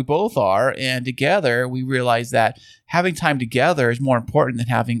 Right. We both are. And together we realize that having time together is more important than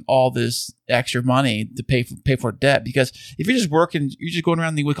having all this extra money to pay for debt. Because if you're just working, you're just going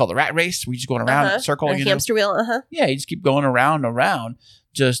around what we call the rat race. We're just going around in a circle. A hamster wheel. Yeah. You just keep going around and around,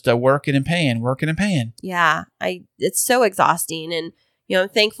 just working and paying. Yeah. It's so exhausting. And I'm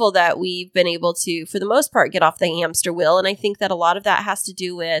thankful that we've been able to, for the most part, get off the hamster wheel. And I think that a lot of that has to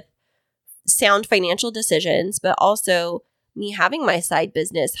do with sound financial decisions, but also me having my side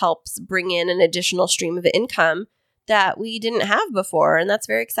business helps bring in an additional stream of income that we didn't have before. And that's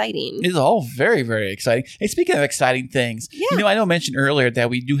very exciting. It's all very, very exciting. And speaking of exciting things, I know I mentioned earlier that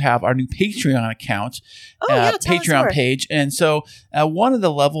we do have our new Patreon account, Patreon page. And so one of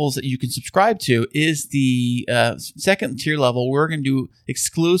the levels that you can subscribe to is the second tier level. We're going to do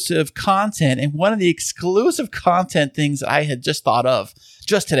exclusive content. And one of the exclusive content things that I had just thought of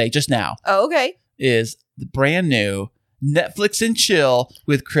just today, just now. Oh, okay. Is the brand new Netflix and Chill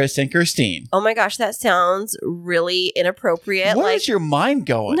with Chris and Christine. Oh my gosh, that sounds really inappropriate. Where is your mind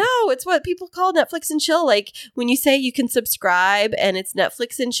going? No, it's what people call Netflix and Chill. Like when you say you can subscribe and it's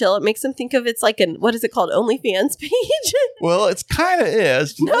Netflix and Chill, it makes them think of it's like what is it called? OnlyFans page? Well, it's kind of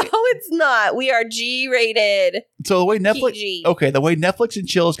is. No, it's not. We are G-rated. So the way Netflix, PG. okay, the way Netflix and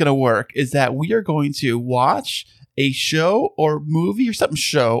Chill is going to work is that we are going to watch a show or movie or something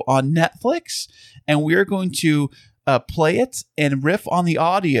show on Netflix, and we are going to play it and riff on the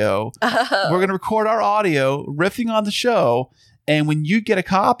audio. Oh. We're going to record our audio riffing on the show, and when you get a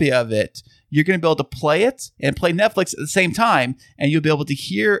copy of it, you're going to be able to play it and play Netflix at the same time, and you'll be able to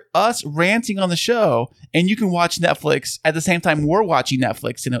hear us ranting on the show, and you can watch Netflix at the same time we're watching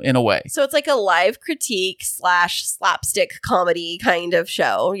Netflix in a way. So it's like a live critique / slapstick comedy kind of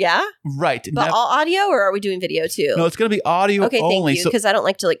show, yeah? Right. But all audio, or are we doing video too? No, it's going to be audio okay, only. thank you, because I don't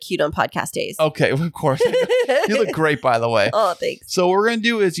like to cute on podcast days. Okay, of course. You look great, by the way. Oh, thanks. So what we're going to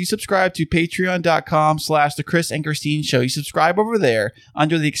do is you subscribe to patreon.com/The Chris and Christine Show. You subscribe over there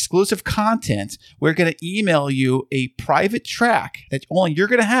under the exclusive content. We're going to email you a private track that only you're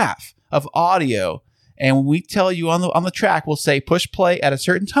going to have of audio. And when we tell you on the track, we'll say push play at a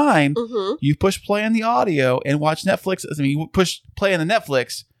certain time. Mm-hmm. You push play on the audio and watch Netflix. I mean, you push play on the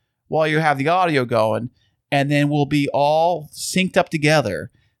Netflix while you have the audio going. And then we'll be all synced up together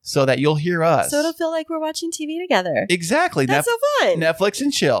so that you'll hear us. So it'll feel like we're watching TV together. Exactly. That's so fun. Netflix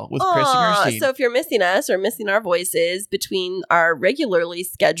and Chill with Chris and Christine. So if you're missing us or missing our voices between our regularly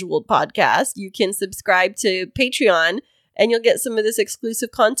scheduled podcast, you can subscribe to Patreon and you'll get some of this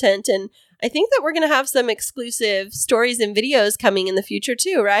exclusive content. And I think that we're going to have some exclusive stories and videos coming in the future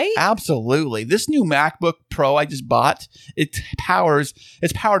too, right? Absolutely. This new MacBook Pro I just bought, it's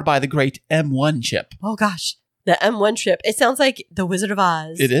powered by the great M1 chip. Oh gosh. The M1 chip. It sounds like the Wizard of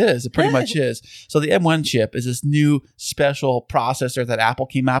Oz. It is. It pretty much is. So the M1 chip is this new special processor that Apple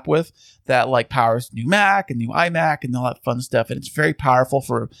came up with that powers new Mac and new iMac and all that fun stuff. And it's very powerful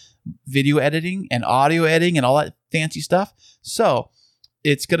for video editing and audio editing and all that fancy stuff. So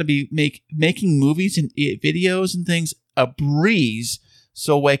it's going to be making movies and videos and things a breeze,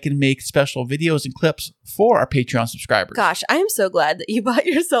 so I can make special videos and clips for our Patreon subscribers. Gosh, I am so glad that you bought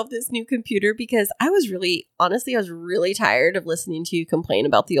yourself this new computer, because I was really tired of listening to you complain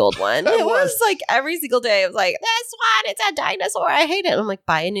about the old one. It was like every single day I was like, this one, it's a dinosaur, I hate it. And I'm like,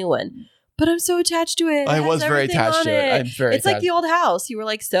 buy a new one. But I'm so attached to it. I was very attached to it. It's like the old house. You were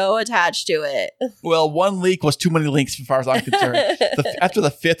like so attached to it. Well, one leak was too many leaks as far as I'm concerned. After the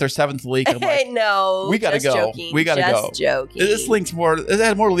 5th or 7th leak, I'm like, no, we gotta go. Joking, we gotta go. Just joking. This link's more. It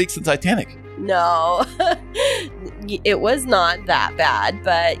had more leaks than Titanic. No, it was not that bad.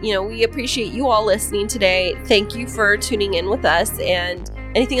 But we appreciate you all listening today. Thank you for tuning in with us. And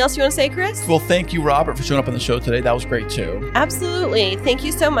anything else you want to say, Chris? Well, thank you, Robert, for showing up on the show today. That was great, too. Absolutely. Thank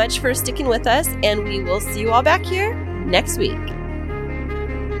you so much for sticking with us, and we will see you all back here next week.